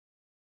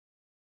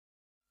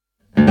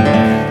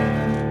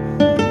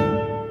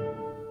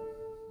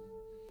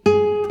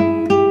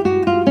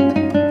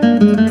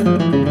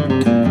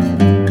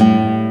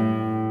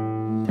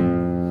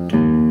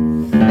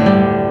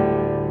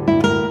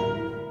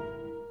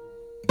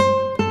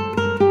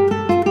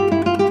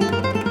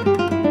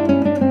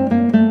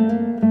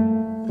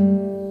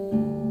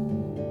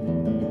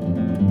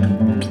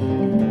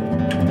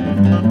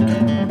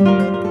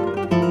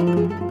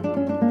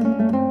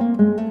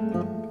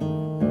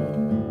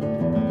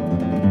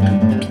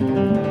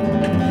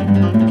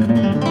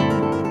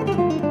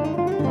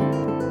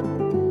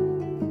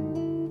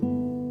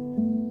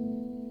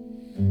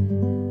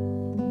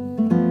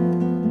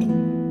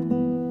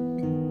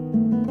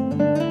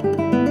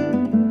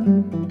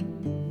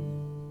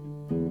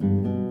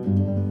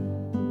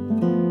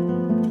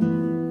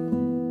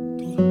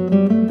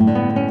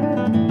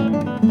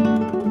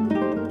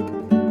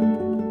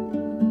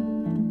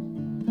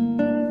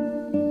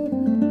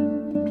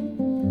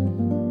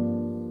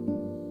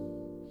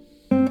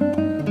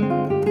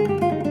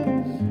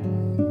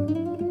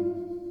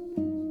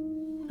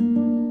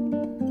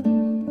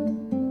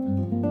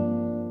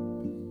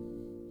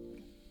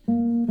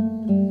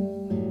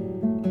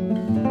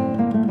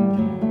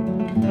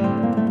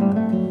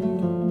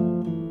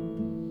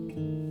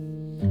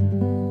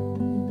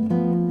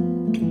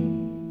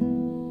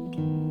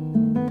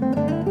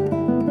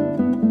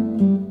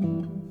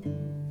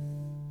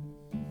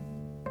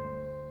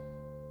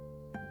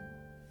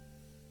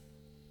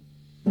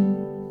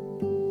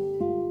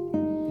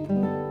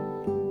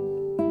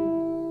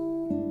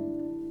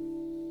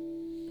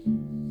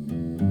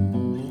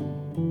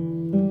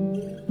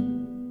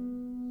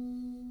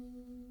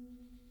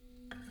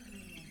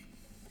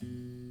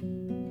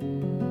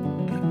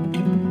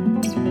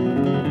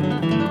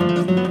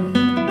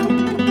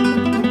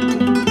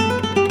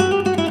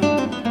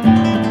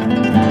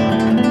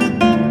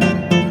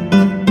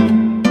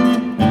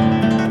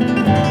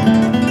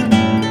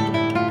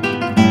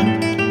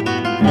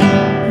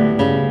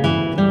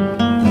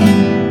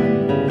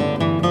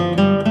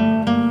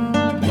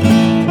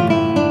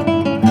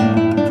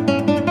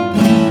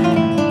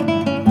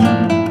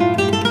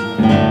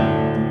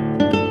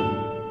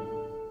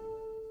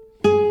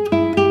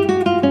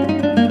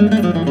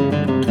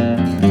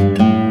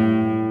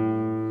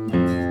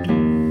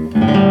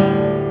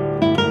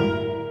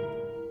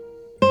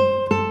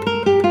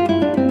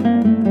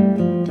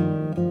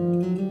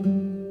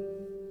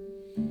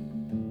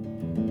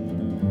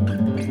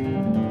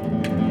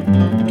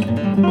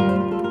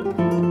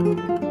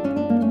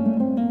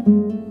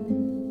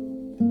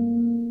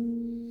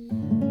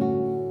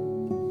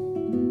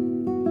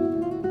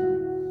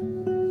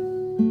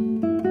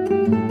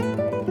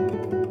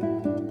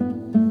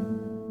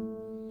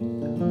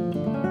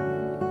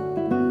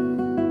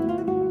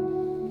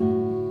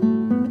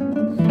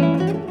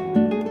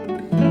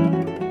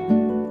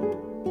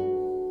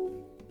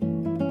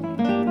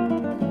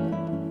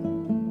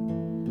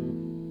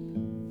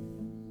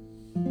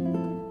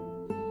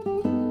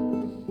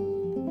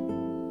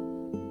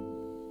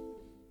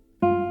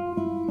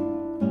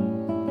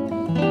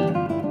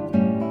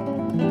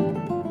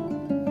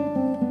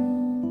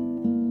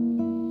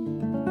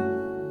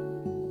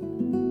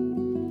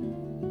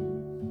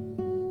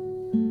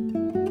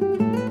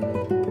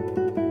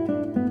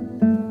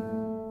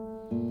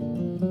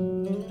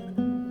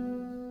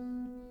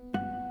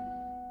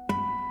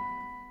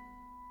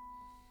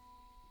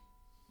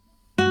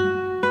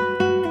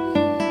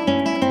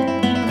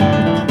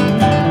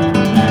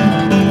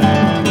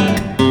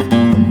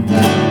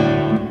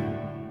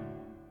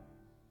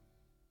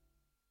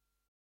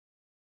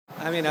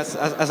 mean,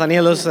 as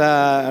Anielo's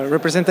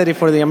representative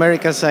for the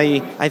Americas,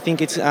 I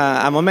think it's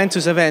a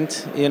momentous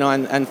event,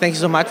 and thank you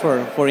so much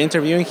for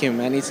interviewing him,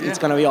 and it's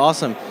going to be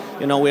awesome.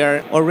 We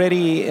are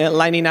already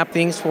lining up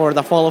things for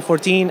the fall of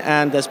 14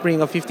 and the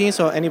spring of 15,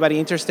 so anybody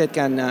interested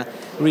can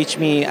reach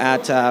me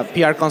at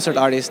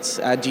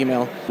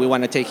prconcertartists@gmail. We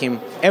want to take him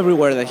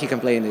everywhere that he can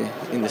play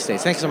in the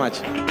States. Thanks so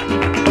much.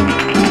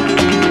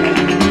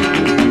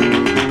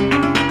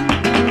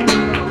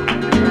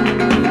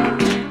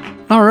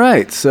 All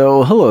right,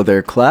 so hello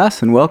there,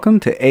 class, and welcome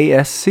to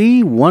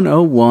ASC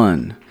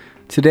 101.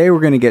 Today we're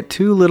going to get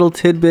two little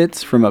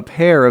tidbits from a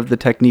pair of the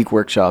technique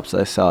workshops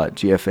I saw at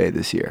GFA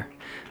this year,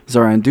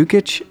 Zoran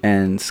Dukic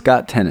and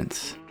Scott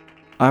Tennant's.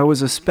 I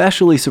was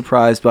especially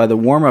surprised by the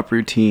warm-up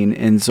routine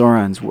in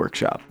Zoran's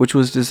workshop, which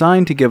was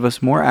designed to give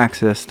us more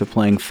access to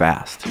playing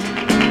fast.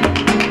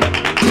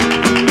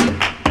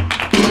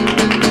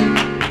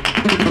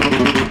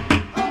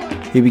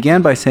 He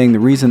began by saying the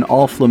reason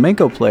all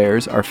flamenco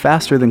players are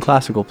faster than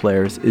classical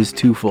players is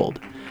twofold.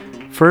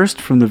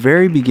 First, from the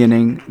very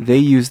beginning, they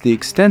use the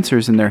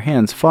extensors in their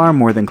hands far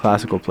more than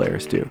classical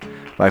players do,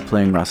 by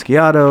playing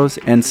rasgueados,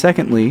 and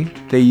secondly,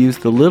 they use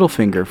the little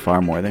finger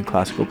far more than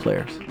classical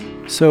players.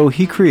 So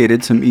he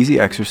created some easy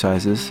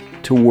exercises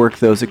to work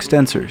those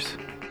extensors.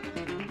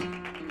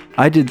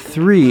 I did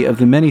 3 of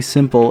the many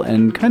simple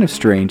and kind of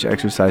strange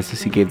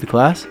exercises he gave the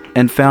class,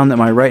 and found that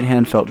my right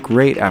hand felt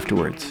great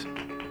afterwards.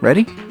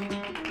 Ready?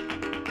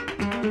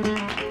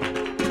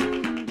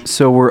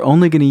 So we're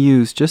only going to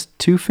use just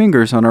 2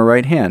 fingers on our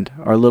right hand,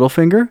 our little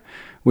finger,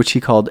 which he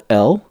called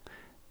L,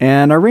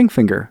 and our ring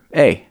finger,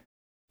 A.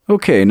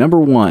 Okay, number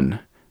 1.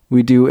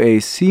 We do a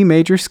C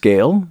major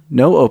scale,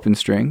 no open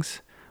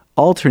strings,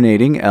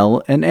 alternating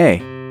L and A.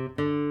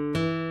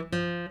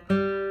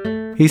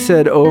 He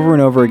said over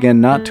and over again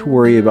not to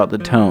worry about the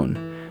tone.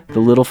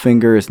 The little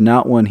finger is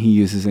not one he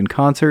uses in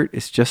concert,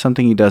 it's just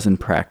something he does in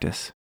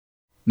practice.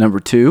 Number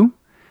 2.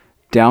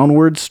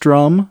 Downward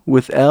strum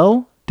with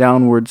L,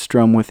 downward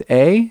strum with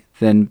A,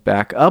 then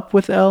back up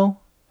with L,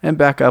 and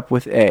back up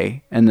with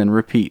A, and then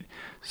repeat.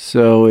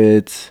 So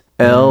it's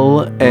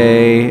L,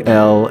 A,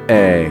 L,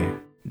 A,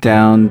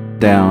 down,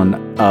 down,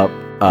 up,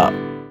 up.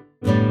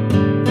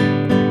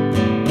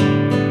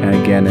 And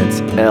again, it's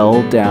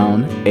L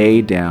down,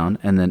 A down,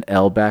 and then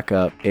L back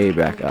up, A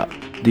back up.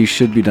 These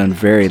should be done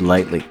very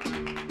lightly.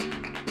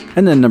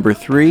 And then number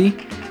 3,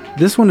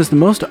 this one is the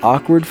most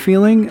awkward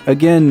feeling.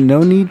 Again,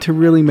 no need to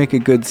really make a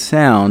good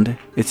sound.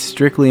 It's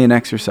strictly an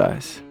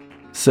exercise.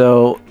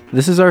 So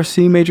this is our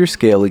C major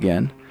scale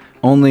again,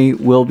 only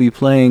we'll be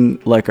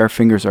playing like our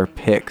fingers are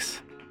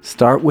picks.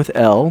 Start with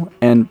L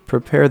and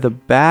prepare the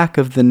back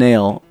of the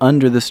nail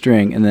under the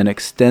string and then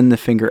extend the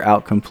finger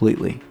out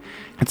completely.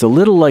 It's a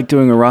little like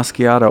doing a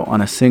rasgueado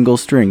on a single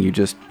string. You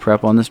just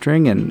prep on the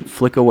string and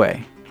flick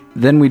away.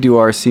 Then we do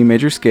our C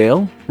major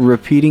scale,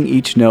 repeating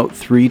each note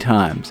 3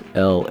 times.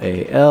 L,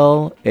 A,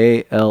 L,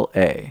 A, L,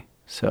 A.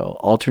 So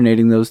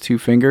alternating those 2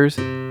 fingers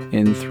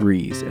in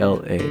 3s.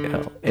 L, A,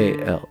 L, A,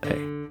 L, A.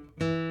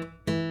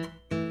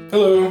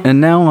 Hello. And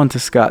now on to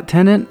Scott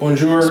Tennant,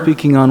 Bonjour.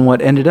 Speaking on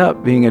what ended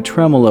up being a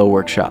tremolo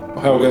workshop.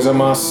 Ohayou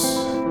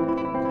gozaimasu.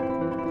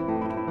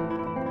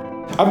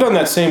 I've done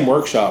that same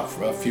workshop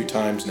a few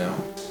times now.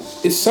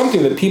 It's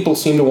something that people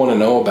seem to want to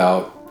know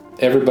about.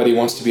 Everybody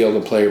wants to be able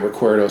to play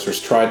recuerdos or has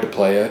tried to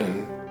play it,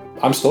 and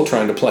I'm still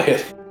trying to play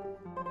it.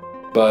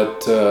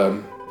 But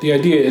the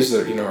idea is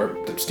that, our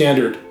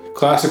standard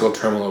classical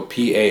tremolo,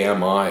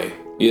 P-A-M-I,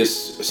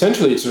 is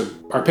essentially it's an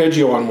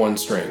arpeggio on 1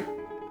 string.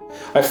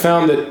 I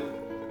found that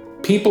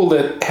people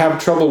that have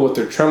trouble with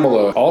their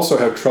tremolo also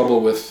have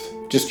trouble with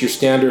just your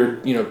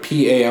standard,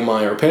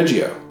 P-A-M-I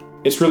arpeggio.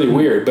 It's really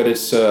weird, but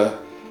it's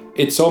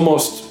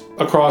almost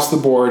across the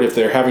board. If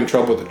they're having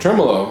trouble with the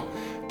tremolo,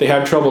 they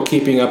have trouble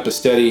keeping up a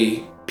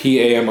steady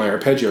P-A-M-I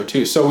arpeggio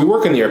too. So we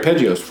work on the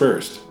arpeggios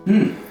first,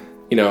 and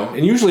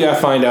usually I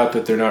find out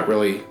that they're not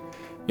really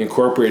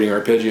incorporating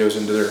arpeggios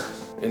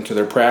into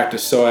their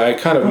practice. So I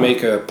kind of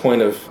make a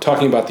point of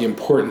talking about the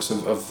importance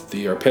of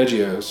the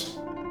arpeggios.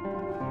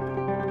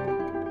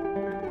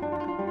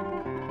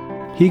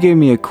 He gave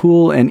me a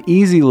cool and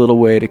easy little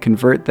way to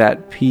convert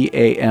that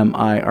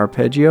P-A-M-I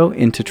arpeggio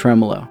into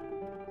tremolo.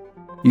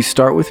 You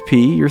start with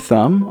P, your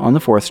thumb, on the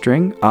 4th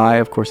string. I,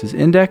 of course, is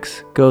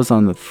index, goes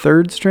on the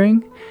 3rd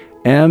string.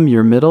 M,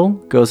 your middle,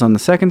 goes on the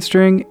 2nd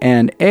string.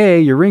 And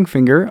A, your ring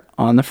finger,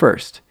 on the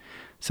 1st.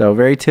 So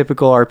very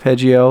typical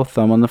arpeggio,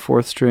 thumb on the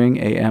 4th string,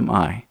 A, M,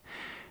 I.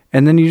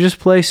 And then you just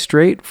play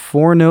straight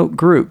 4-note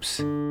groups.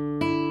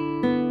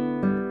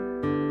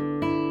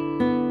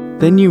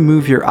 Then you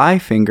move your I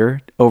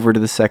finger over to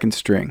the 2nd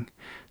string.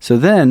 So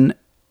then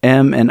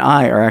M and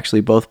I are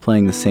actually both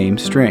playing the same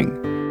string.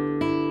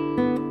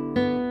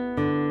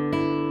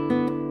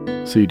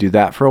 So you do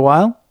that for a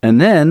while, and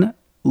then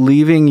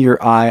leaving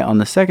your I on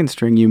the 2nd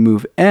string, you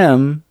move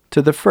M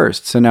to the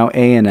 1st. So now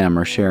A and M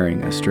are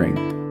sharing a string.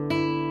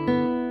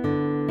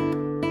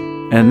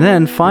 And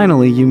then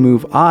finally you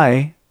move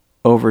I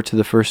over to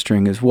the 1st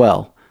string as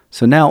well.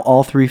 So now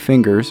all 3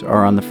 fingers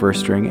are on the 1st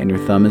string and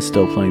your thumb is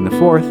still playing the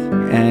 4th,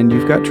 and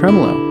you've got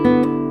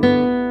tremolo.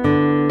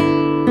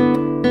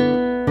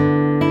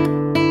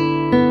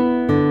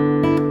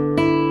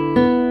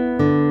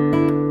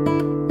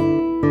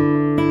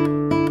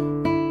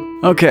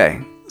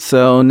 Okay,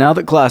 so now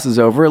that class is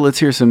over, let's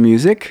hear some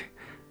music.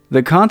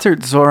 The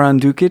concert Zoran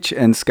Dukic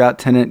and Scott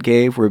Tennant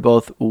gave were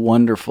both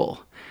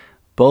wonderful,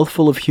 both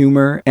full of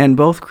humor, and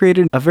both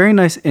created a very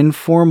nice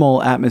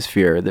informal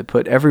atmosphere that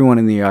put everyone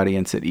in the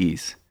audience at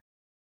ease.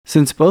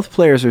 Since both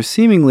players are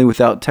seemingly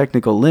without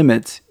technical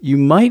limits, you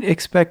might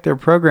expect their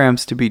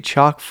programs to be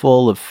chock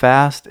full of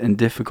fast and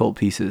difficult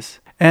pieces.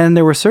 And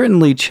there were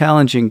certainly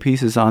challenging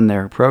pieces on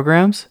their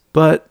programs,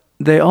 but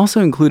they also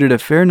included a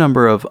fair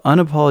number of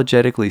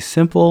unapologetically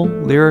simple,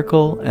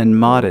 lyrical, and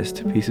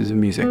modest pieces of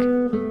music.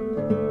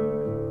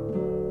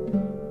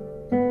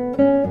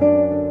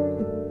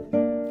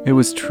 It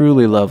was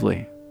truly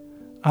lovely.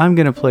 I'm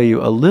going to play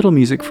you a little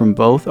music from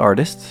both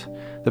artists.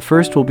 The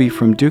first will be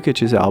from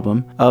Dukic's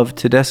album of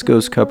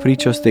Tedesco's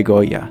Caprichos de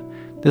Goya.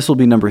 This will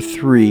be number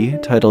 3,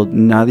 titled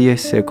Nadie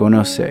se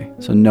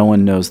conoce, so no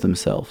one knows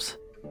themselves.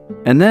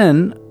 And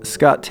then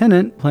Scott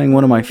Tennant, playing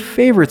one of my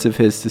favorites of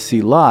his to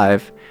see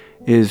live,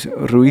 is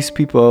Ruiz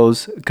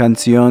Pipo's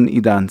Canción y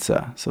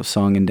Danza, so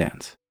Song and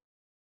Dance.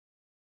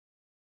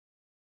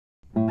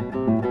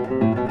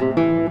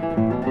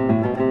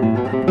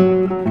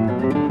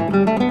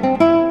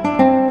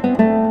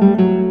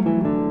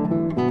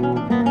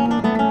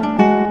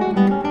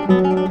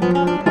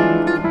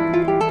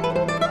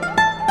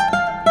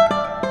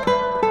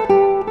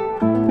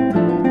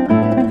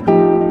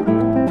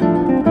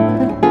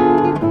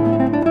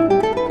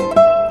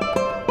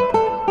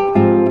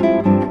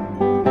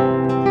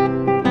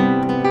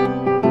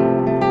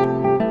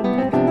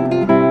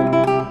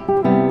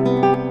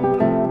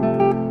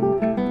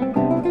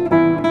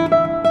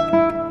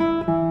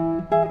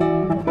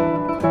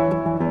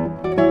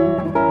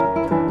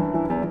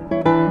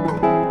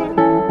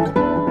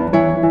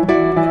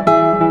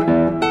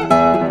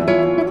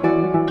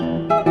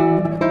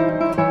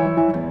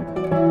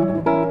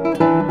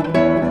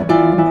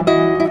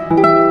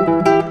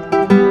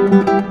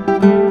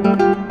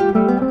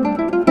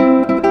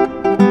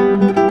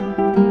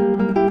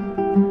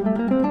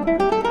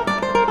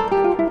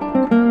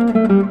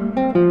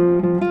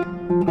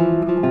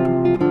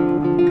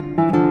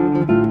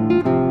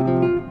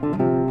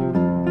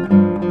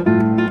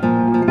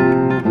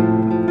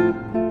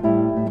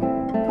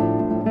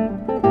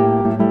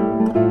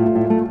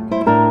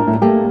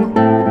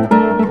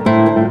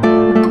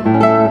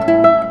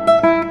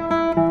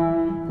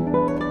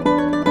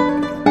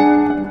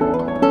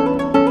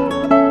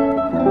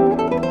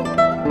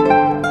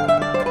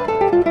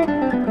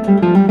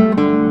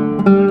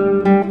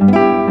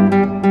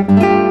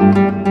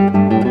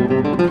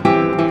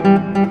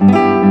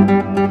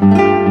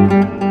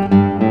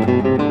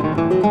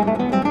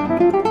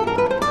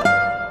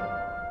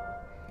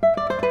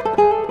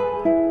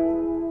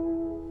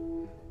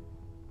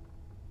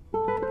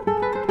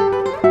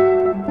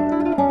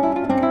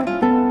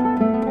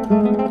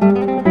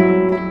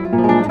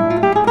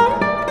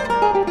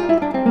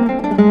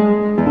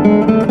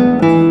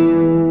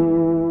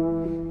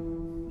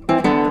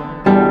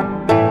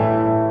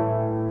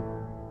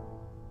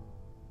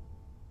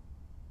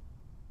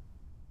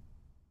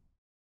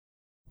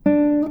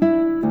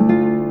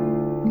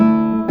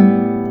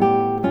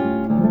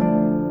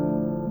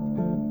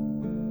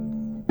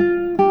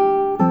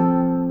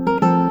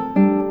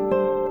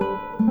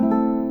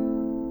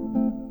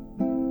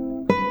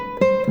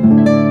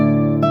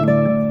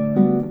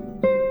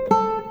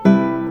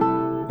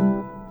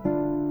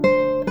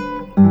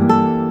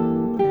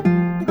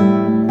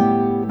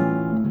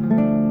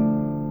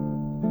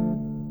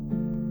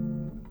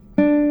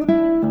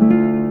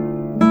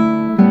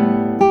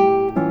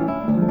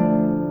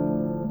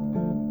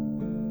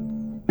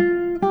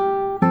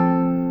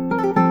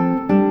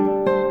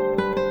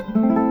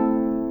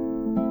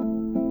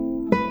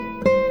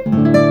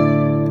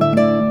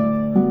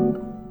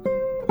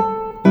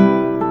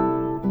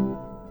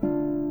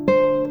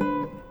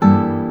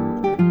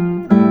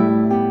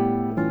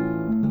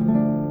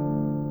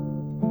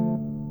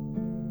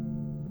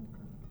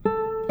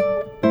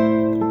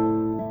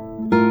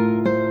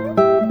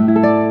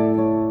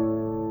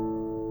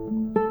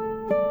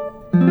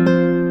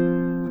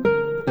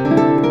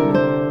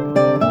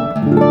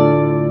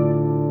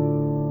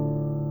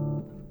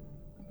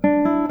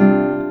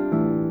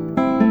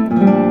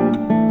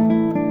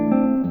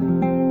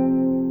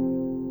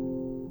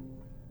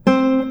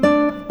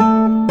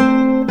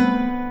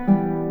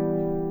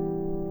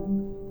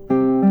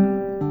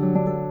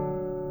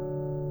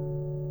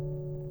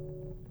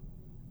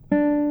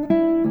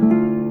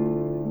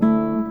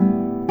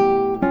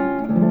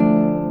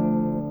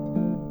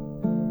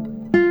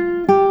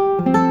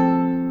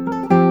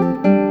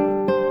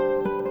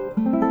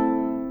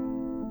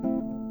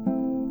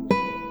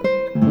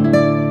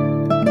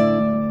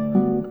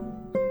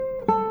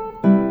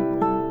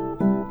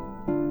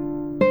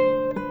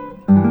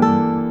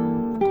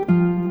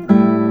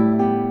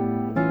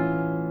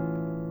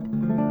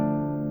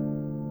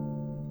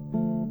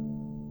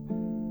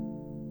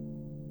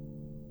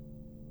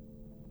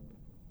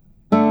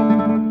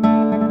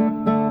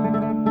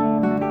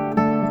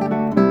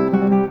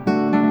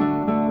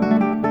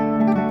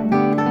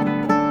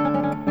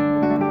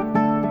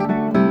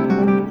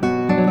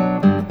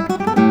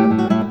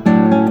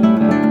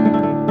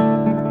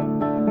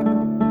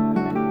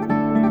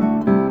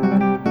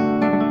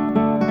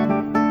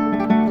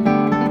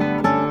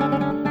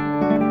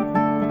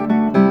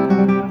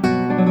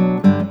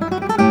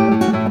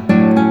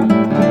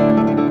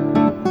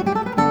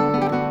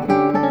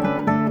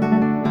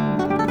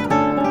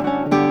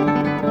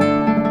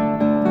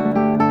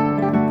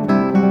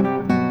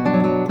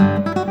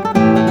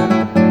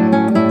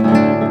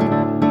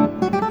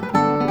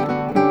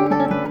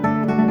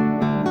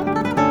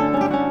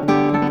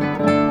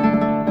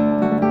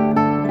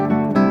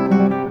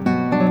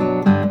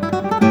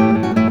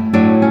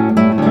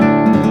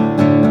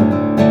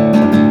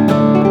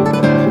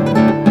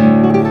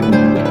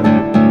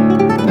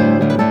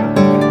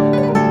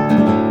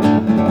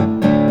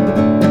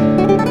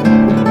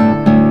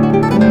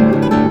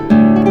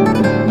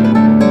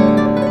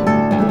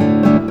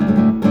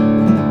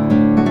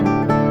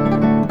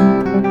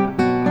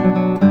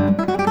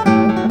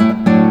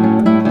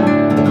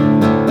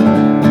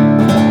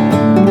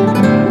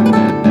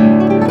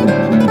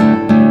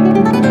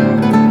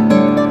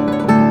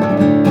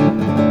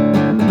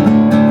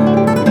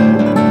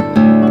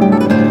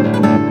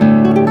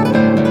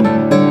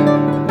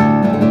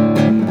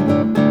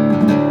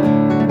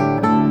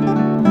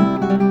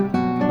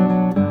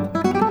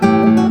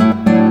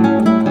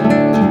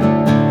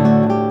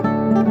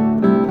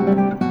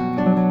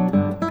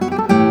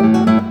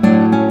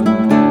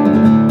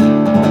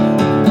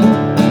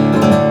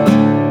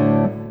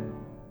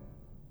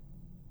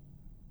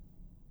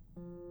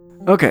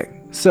 Okay,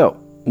 so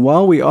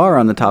while we are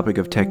on the topic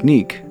of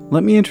technique,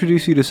 let me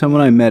introduce you to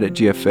someone I met at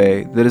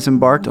GFA that has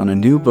embarked on a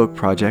new book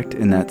project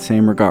in that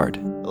same regard.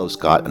 Hello,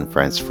 Scott and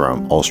friends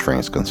from All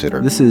Strings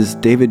Considered. This is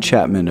David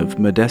Chapman of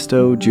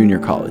Modesto Junior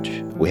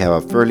College. We have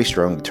a fairly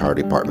strong guitar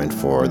department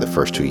for the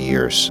first 2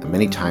 years.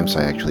 Many times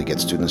I actually get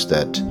students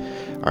that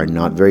are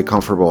not very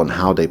comfortable in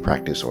how they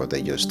practice, or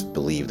they just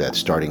believe that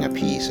starting a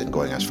piece and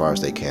going as far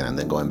as they can and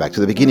then going back to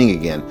the beginning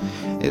again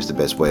is the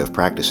best way of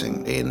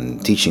practicing. In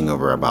teaching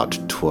over about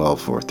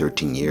 12 or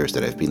 13 years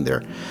that I've been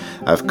there,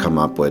 I've come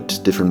up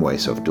with different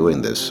ways of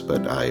doing this,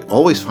 but I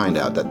always find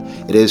out that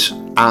it is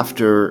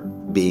after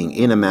being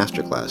in a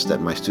masterclass that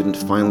my student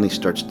finally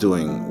starts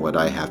doing what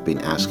I have been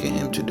asking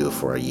him to do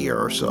for a year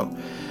or so.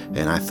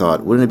 And I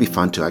thought, wouldn't it be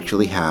fun to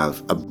actually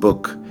have a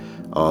book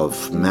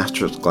of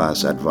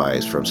masterclass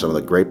advice from some of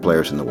the great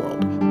players in the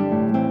world?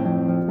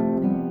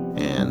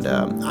 And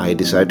I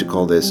decided to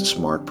call this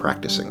Smart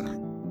Practicing.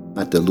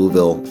 At the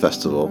Louisville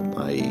Festival,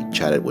 I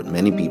chatted with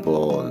many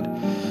people, and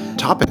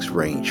topics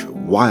range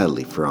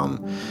wildly from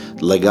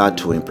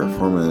legato in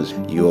performance.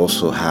 You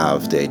also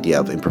have the idea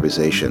of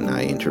improvisation.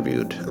 I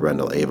interviewed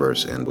Randall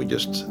Avers, and we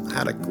just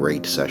had a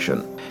great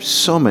session.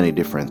 So many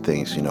different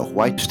things,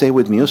 why stay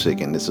with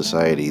music in this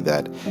society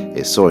that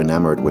is so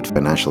enamored with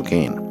financial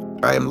gain?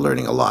 I am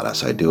learning a lot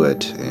as I do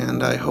it,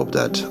 and I hope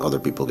that other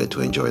people get to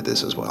enjoy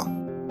this as well.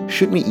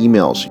 Shoot me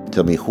emails.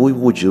 Tell me, who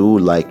would you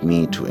like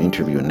me to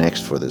interview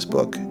next for this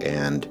book,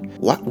 and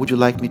what would you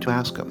like me to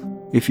ask him?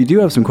 If you do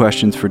have some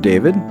questions for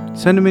David,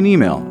 send him an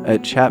email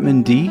at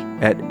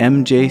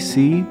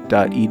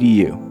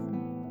chapmand@mjc.edu.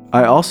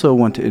 I also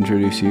want to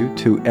introduce you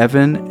to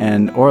Evan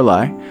and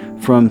Orlai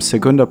from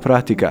Segunda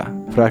Pratica.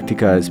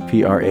 Pratica is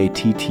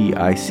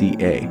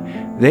Pratica.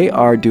 They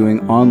are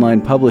doing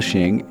online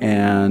publishing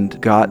and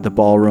got the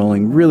ball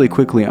rolling really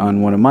quickly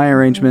on one of my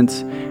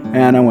arrangements,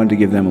 and I wanted to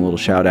give them a little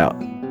shout out.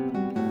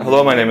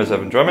 Hello, my name is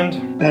Evan Drummond.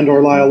 And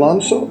Orlai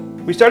Alonso.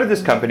 We started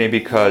this company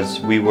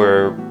because we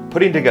were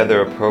putting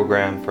together a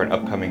program for an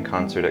upcoming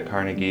concert at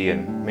Carnegie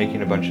and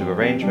making a bunch of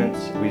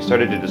arrangements. We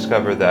started to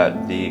discover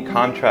that the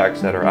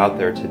contracts that are out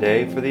there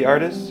today for the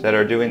artists that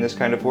are doing this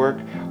kind of work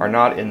are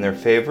not in their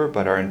favor,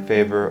 but are in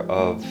favor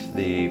of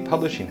the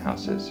publishing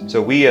houses. So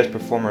we as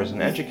performers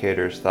and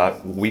educators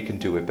thought we can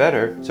do it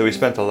better. So we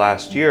spent the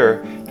last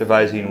year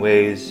devising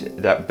ways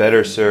that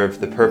better serve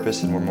the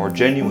purpose and were more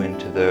genuine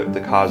to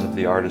the cause of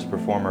the artist,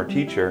 performer,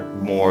 teacher,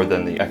 more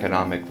than the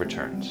economic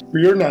returns.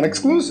 We are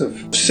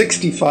non-exclusive.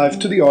 65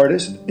 to the artist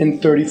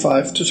and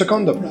 35 to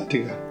Segunda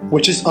Pratica,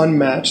 which is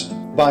unmatched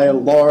by a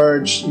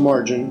large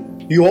margin.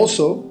 You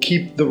also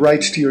keep the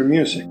rights to your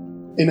music.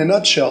 In a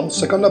nutshell,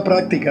 Segunda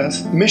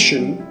Pratica's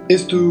mission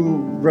is to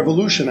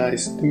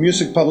revolutionize the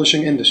music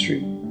publishing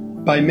industry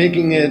by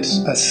making it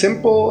as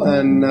simple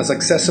and as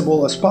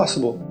accessible as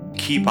possible.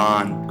 Keep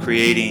on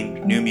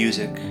creating new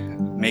music,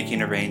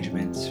 making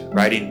arrangements,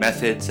 writing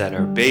methods that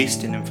are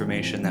based in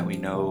information that we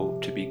know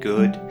to be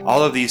good.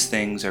 All of these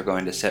things are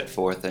going to set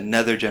forth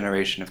another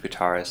generation of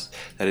guitarists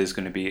that is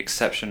going to be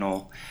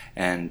exceptional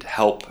and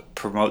help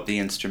promote the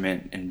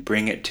instrument and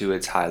bring it to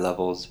its high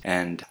levels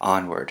and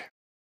onward.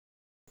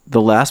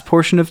 The last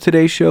portion of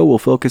today's show will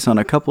focus on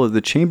a couple of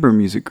the chamber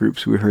music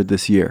groups we heard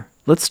this year.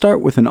 Let's start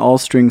with an All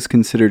Strings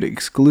Considered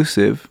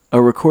exclusive, a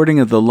recording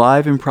of the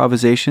live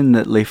improvisation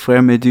that Les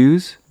Frères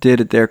Méduses did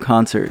at their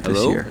concert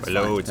this year.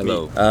 Hello, it's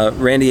me.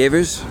 Randy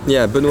Avers.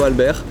 Yeah, Benoît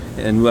Albert.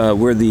 And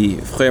we're the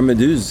Frères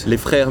Méduses. Les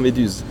Frères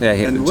Méduses.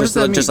 Yeah, and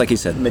just like he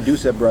said.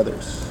 Medusa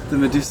Brothers. The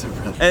Medusa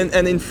Brothers.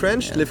 And in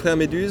French, Les Frères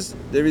Méduses,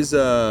 there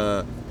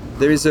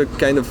is a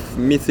kind of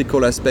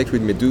mythical aspect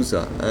with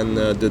Medusa, and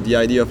the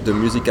idea of the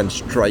music can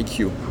strike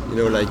you.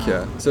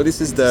 So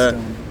this is the...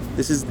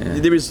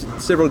 There is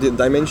several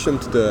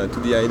dimensions to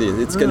the idea.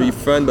 It can be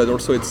fun, but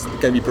also it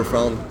can be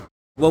profound.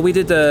 Well, we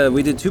did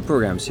 2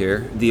 programs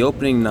here. The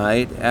opening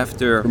night,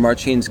 after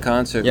Martine's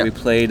concert, we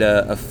played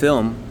a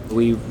film.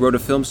 We wrote a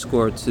film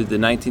score to the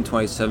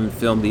 1927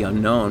 film The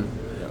Unknown,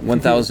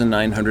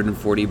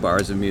 1,940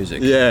 bars of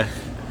music. Yeah.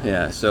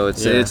 So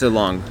it's a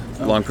long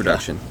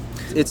production.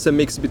 It's a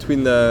mix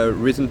between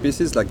written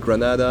pieces like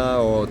Granada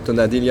or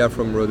Tonadilla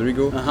from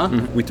Rodrigo.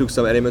 We took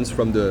some elements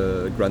from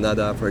the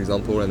Granada, for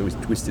example, and we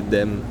twisted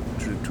them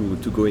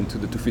to go into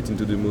to fit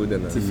into the mood.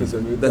 And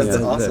That's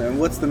awesome. And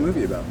what's the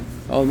movie about?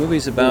 Oh, the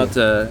movie's about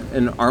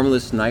an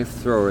armless knife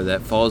thrower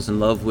that falls in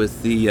love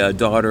with the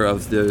daughter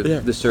of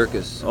the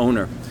circus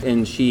owner,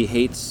 and she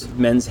hates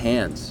men's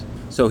hands.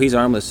 So he's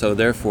armless, so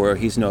therefore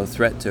he's no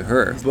threat to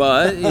her.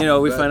 But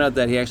we find out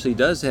that he actually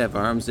does have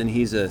arms, and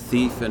he's a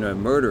thief and a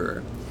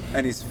murderer.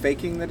 And he's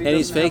faking that he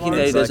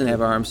doesn't have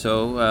arms,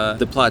 so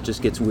the plot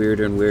just gets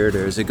weirder and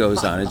weirder as it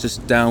goes on. It's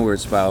just downward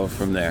spiral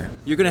from there.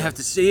 You're going to have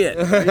to see it.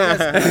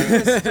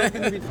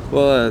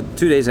 Well,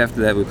 2 days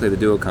after that, we played the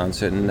duo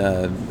concert. And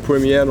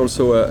premiered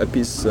also a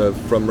piece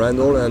from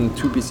Randall and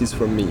 2 pieces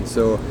from me.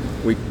 So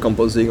we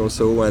composing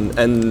also,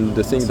 and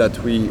the thing that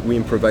we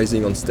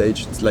improvising on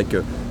stage, it's like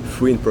a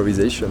free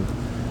improvisation.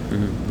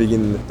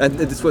 And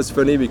this was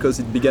funny because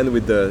it began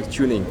with the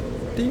tuning.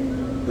 Ding.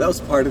 That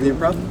was part of the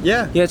improv?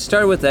 Yeah. Yeah, it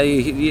started with that.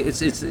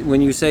 It's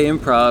when you say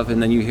improv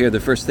and then you hear the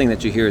first thing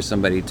that you hear is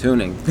somebody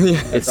tuning.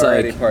 Yeah, it's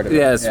already like, part of it.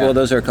 Yes, Yeah. well,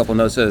 those are a couple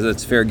notes, so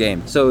it's fair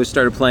game. So we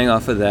started playing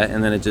off of that,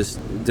 and then it just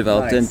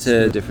developed Nice.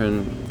 into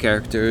different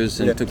characters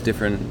and Yeah. took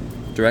different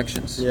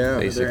directions, Yeah.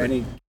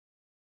 basically.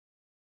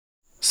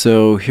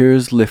 So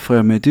here's Les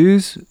Frères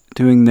Méduse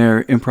doing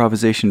their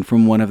improvisation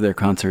from one of their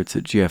concerts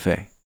at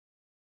GFA.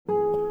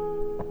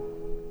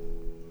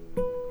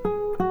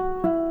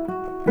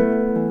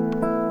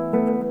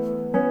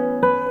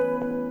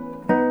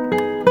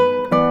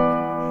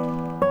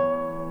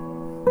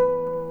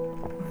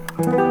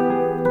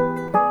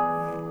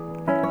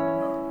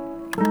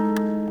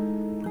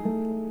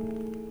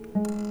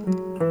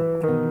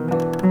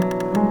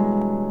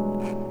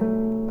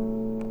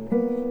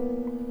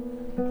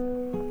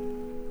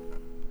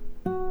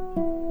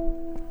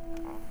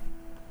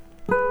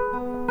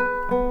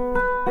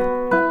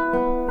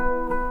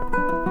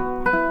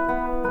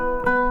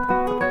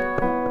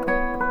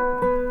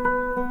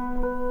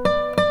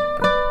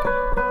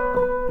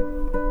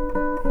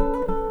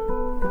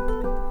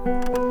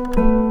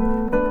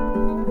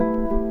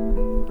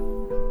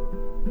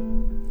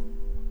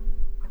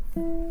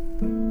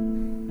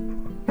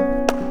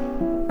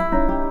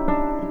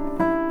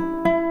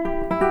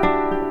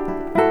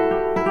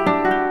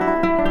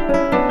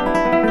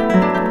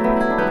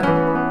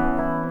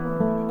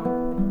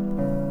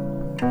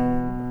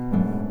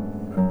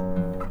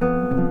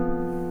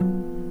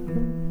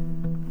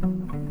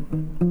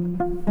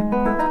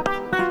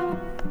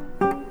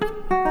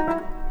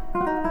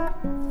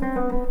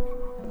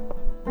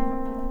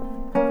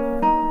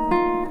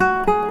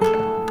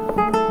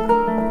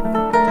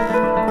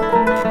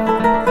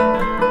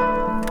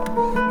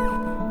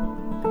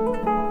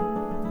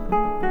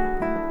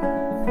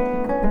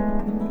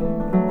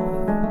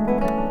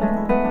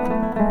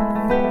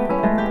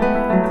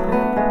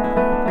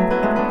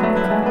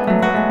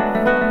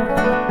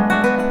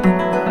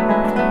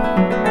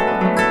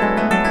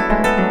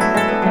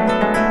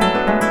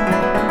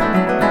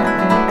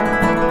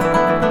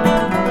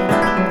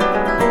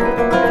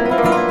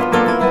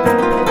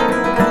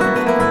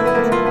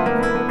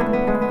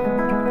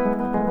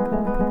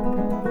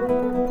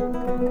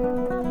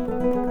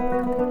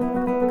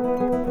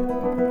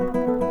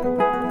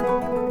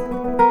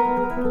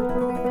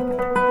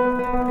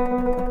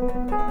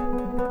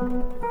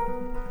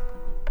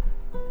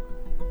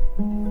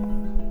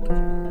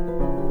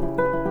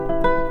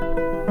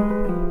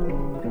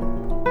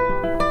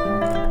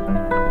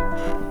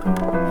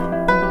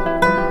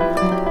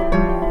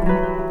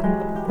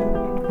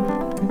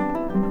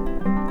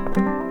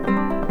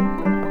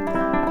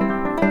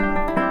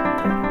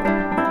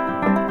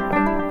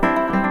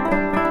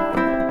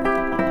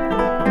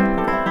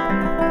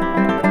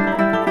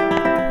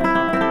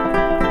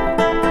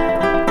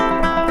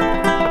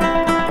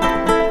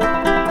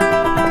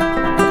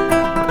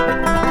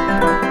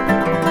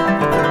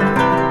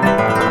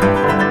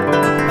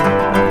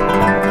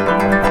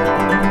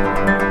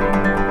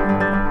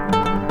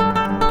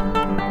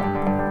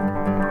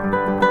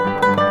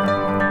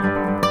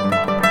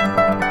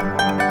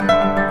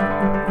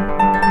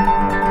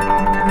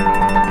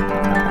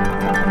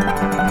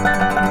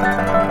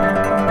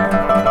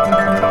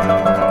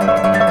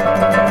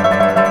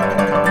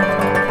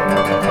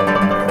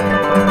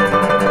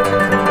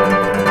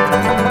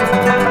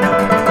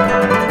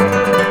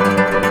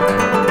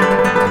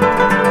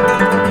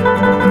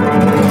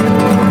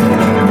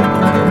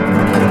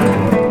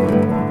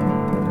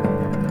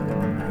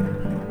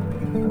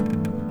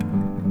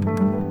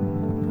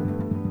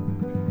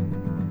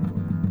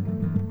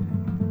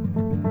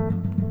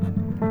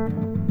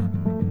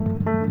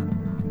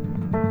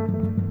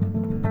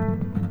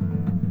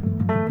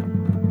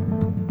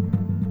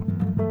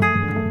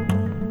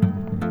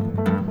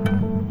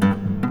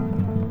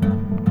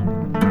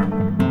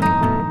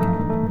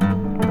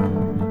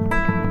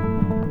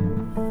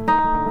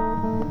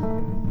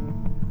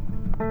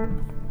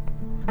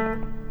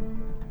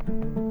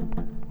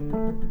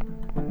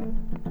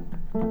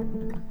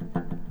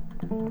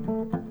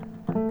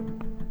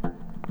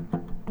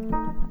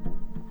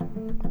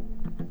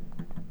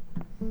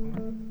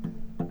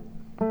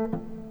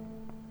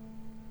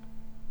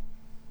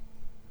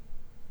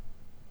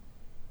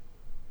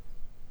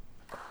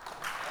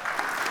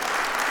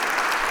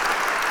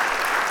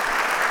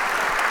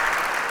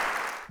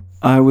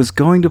 I was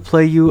going to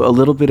play you a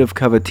little bit of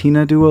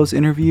Cavatina Duo's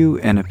interview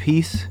and a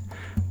piece,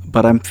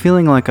 but I'm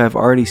feeling like I've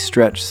already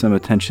stretched some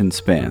attention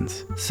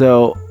spans.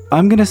 So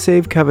I'm going to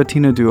save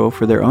Cavatina Duo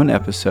for their own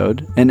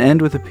episode and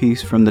end with a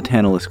piece from the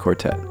Tantalus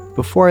Quartet.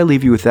 Before I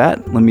leave you with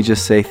that, let me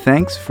just say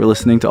thanks for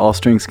listening to All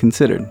Strings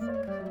Considered.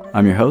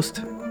 I'm your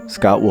host,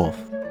 Scott Wolf.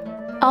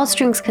 All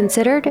Strings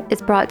Considered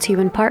is brought to you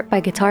in part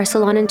by Guitar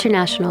Salon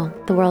International,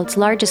 the world's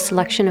largest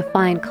selection of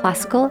fine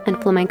classical and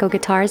flamenco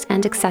guitars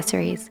and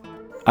accessories.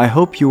 I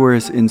hope you were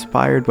as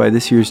inspired by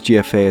this year's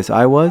GFA as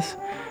I was.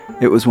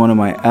 It was one of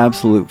my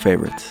absolute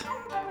favorites.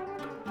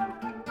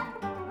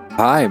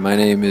 Hi, my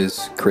name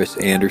is Chris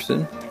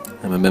Anderson.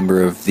 I'm a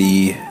member of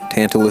the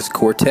Tantalus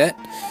Quartet.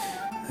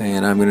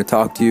 and I'm going to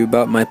talk to you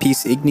about my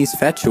piece Ignis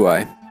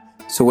Fatui.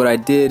 So what I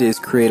did is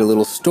create a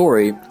little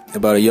story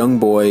about a young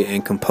boy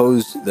and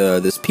composed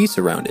this piece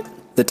around it.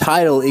 The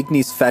title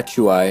Ignis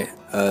Fatui,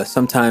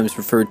 sometimes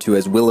referred to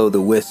as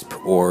Will-o'-the-Wisp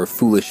or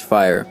Foolish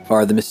Fire,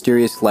 are the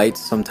mysterious lights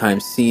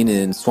sometimes seen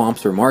in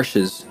swamps or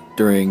marshes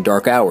during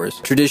dark hours.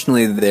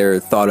 Traditionally, they're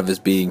thought of as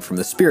being from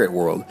the spirit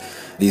world.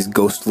 These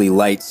ghostly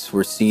lights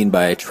were seen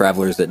by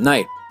travelers at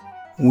night.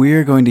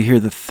 We're going to hear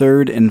the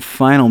third and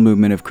final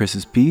movement of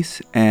Chris's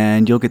piece,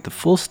 and you'll get the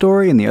full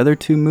story and the other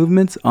two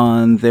movements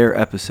on their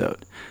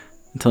episode.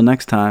 Until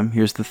next time,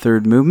 here's the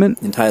third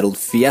movement, entitled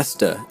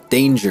Fiesta,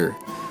 Danger.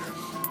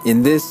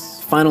 In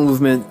this final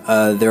movement,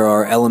 there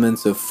are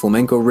elements of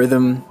flamenco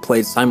rhythm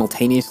played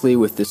simultaneously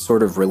with this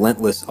sort of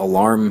relentless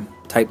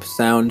alarm-type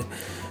sound.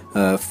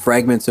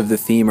 Fragments of the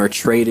theme are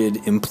traded,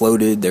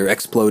 imploded, they're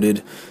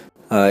exploded.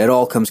 It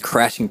all comes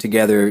crashing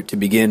together to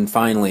begin,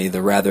 finally,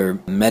 the rather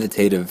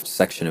meditative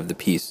section of the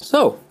piece.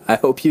 So, I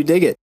hope you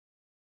dig it.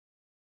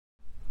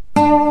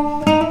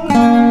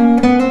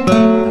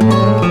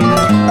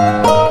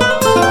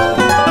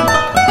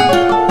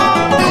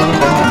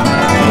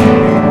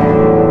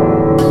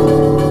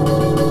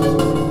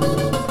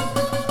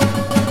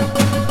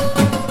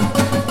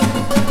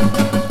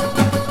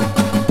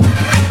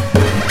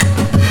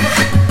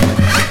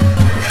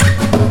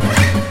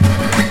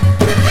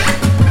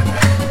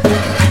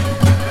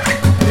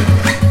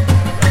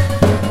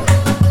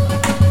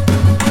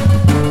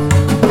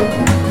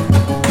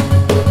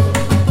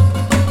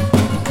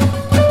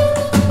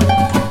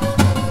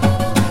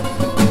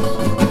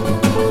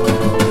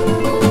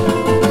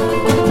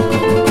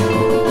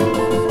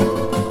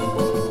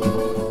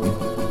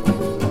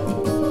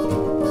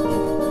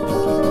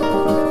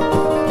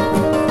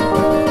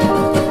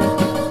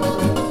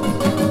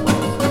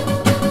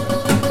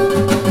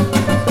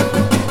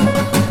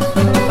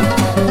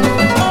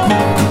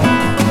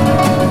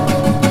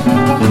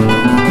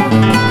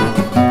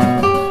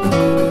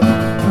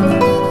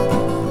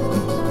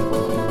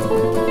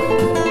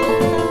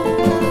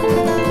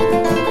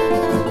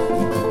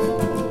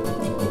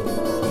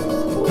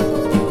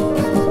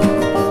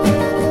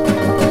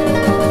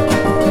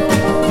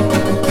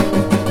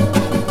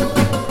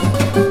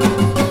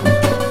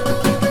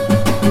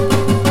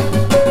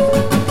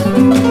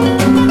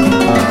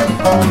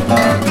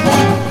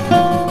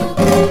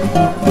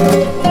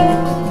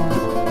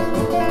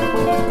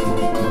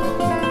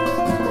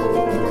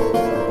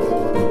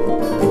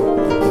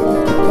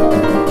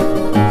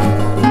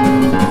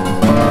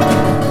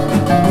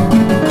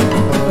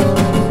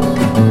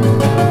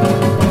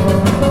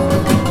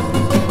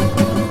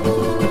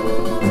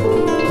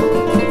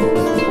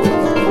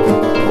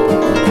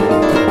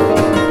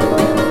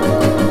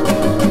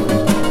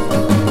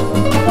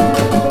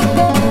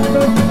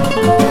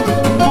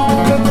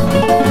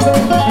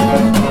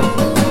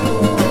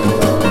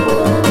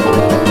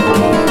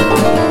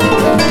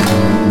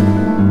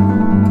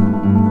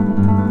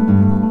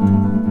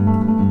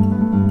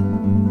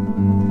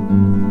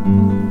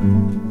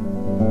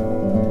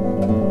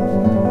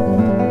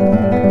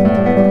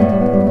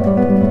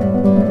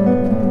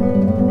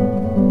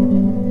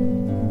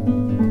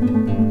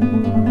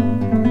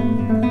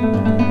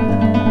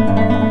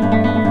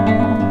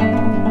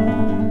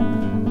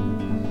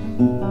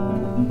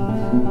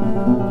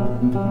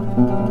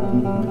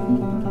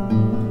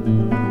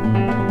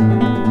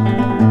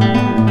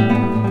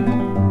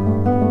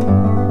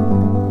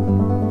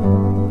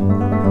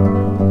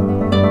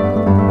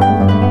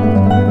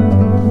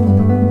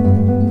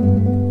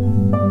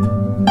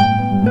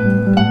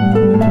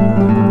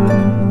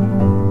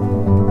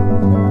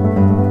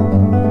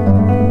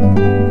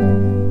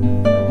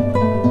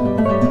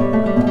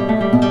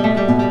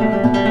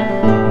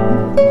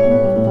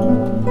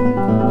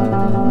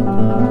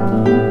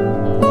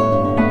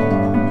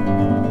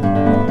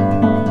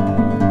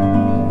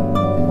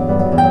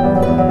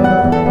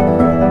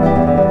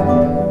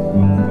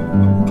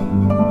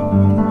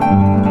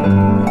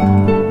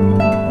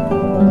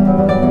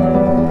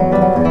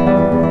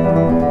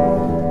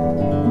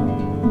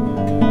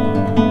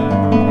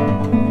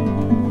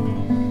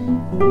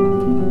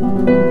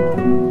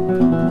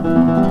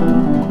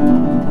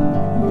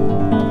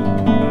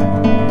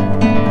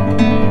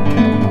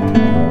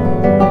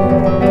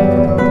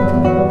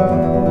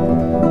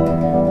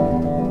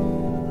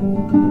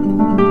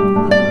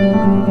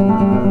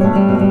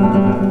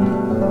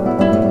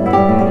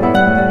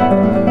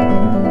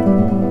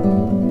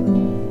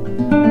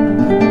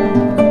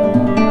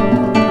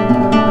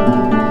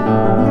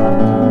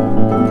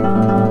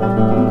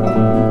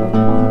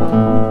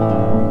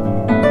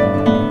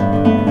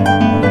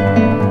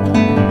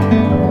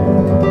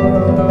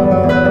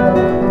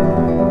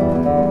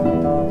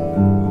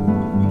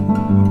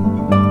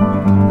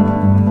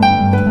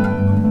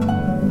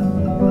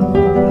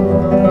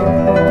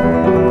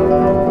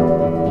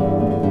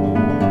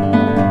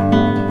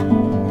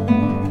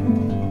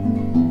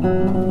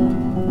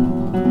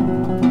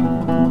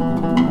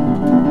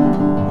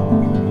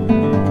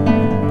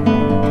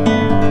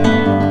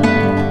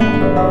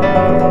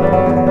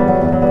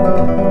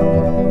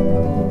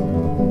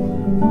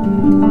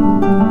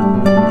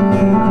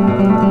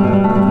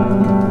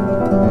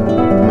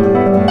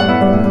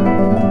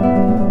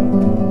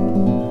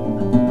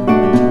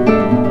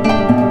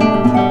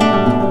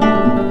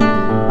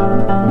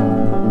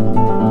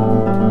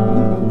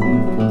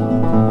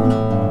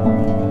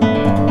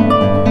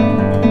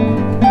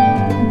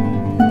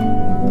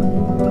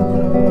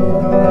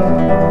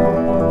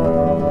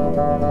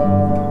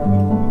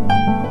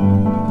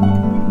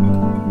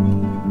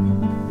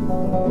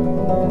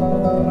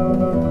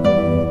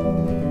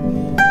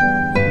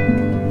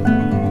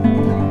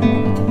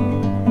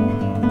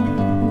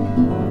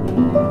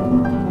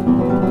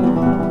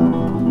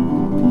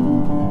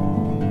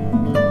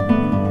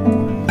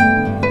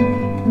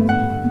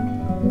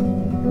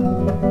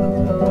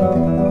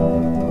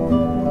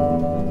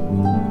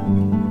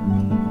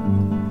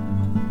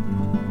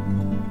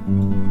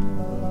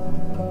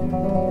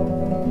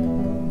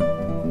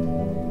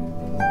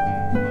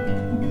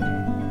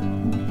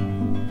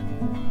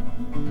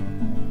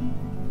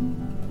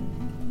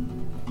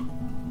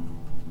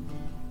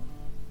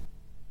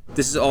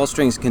 This is All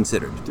Strings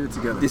Considered. Do it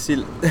together. We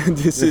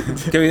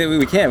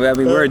can't. I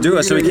mean, we're a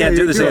duo, so we can't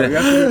do this. We have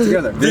to do it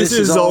together. This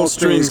is All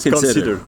Strings Considered.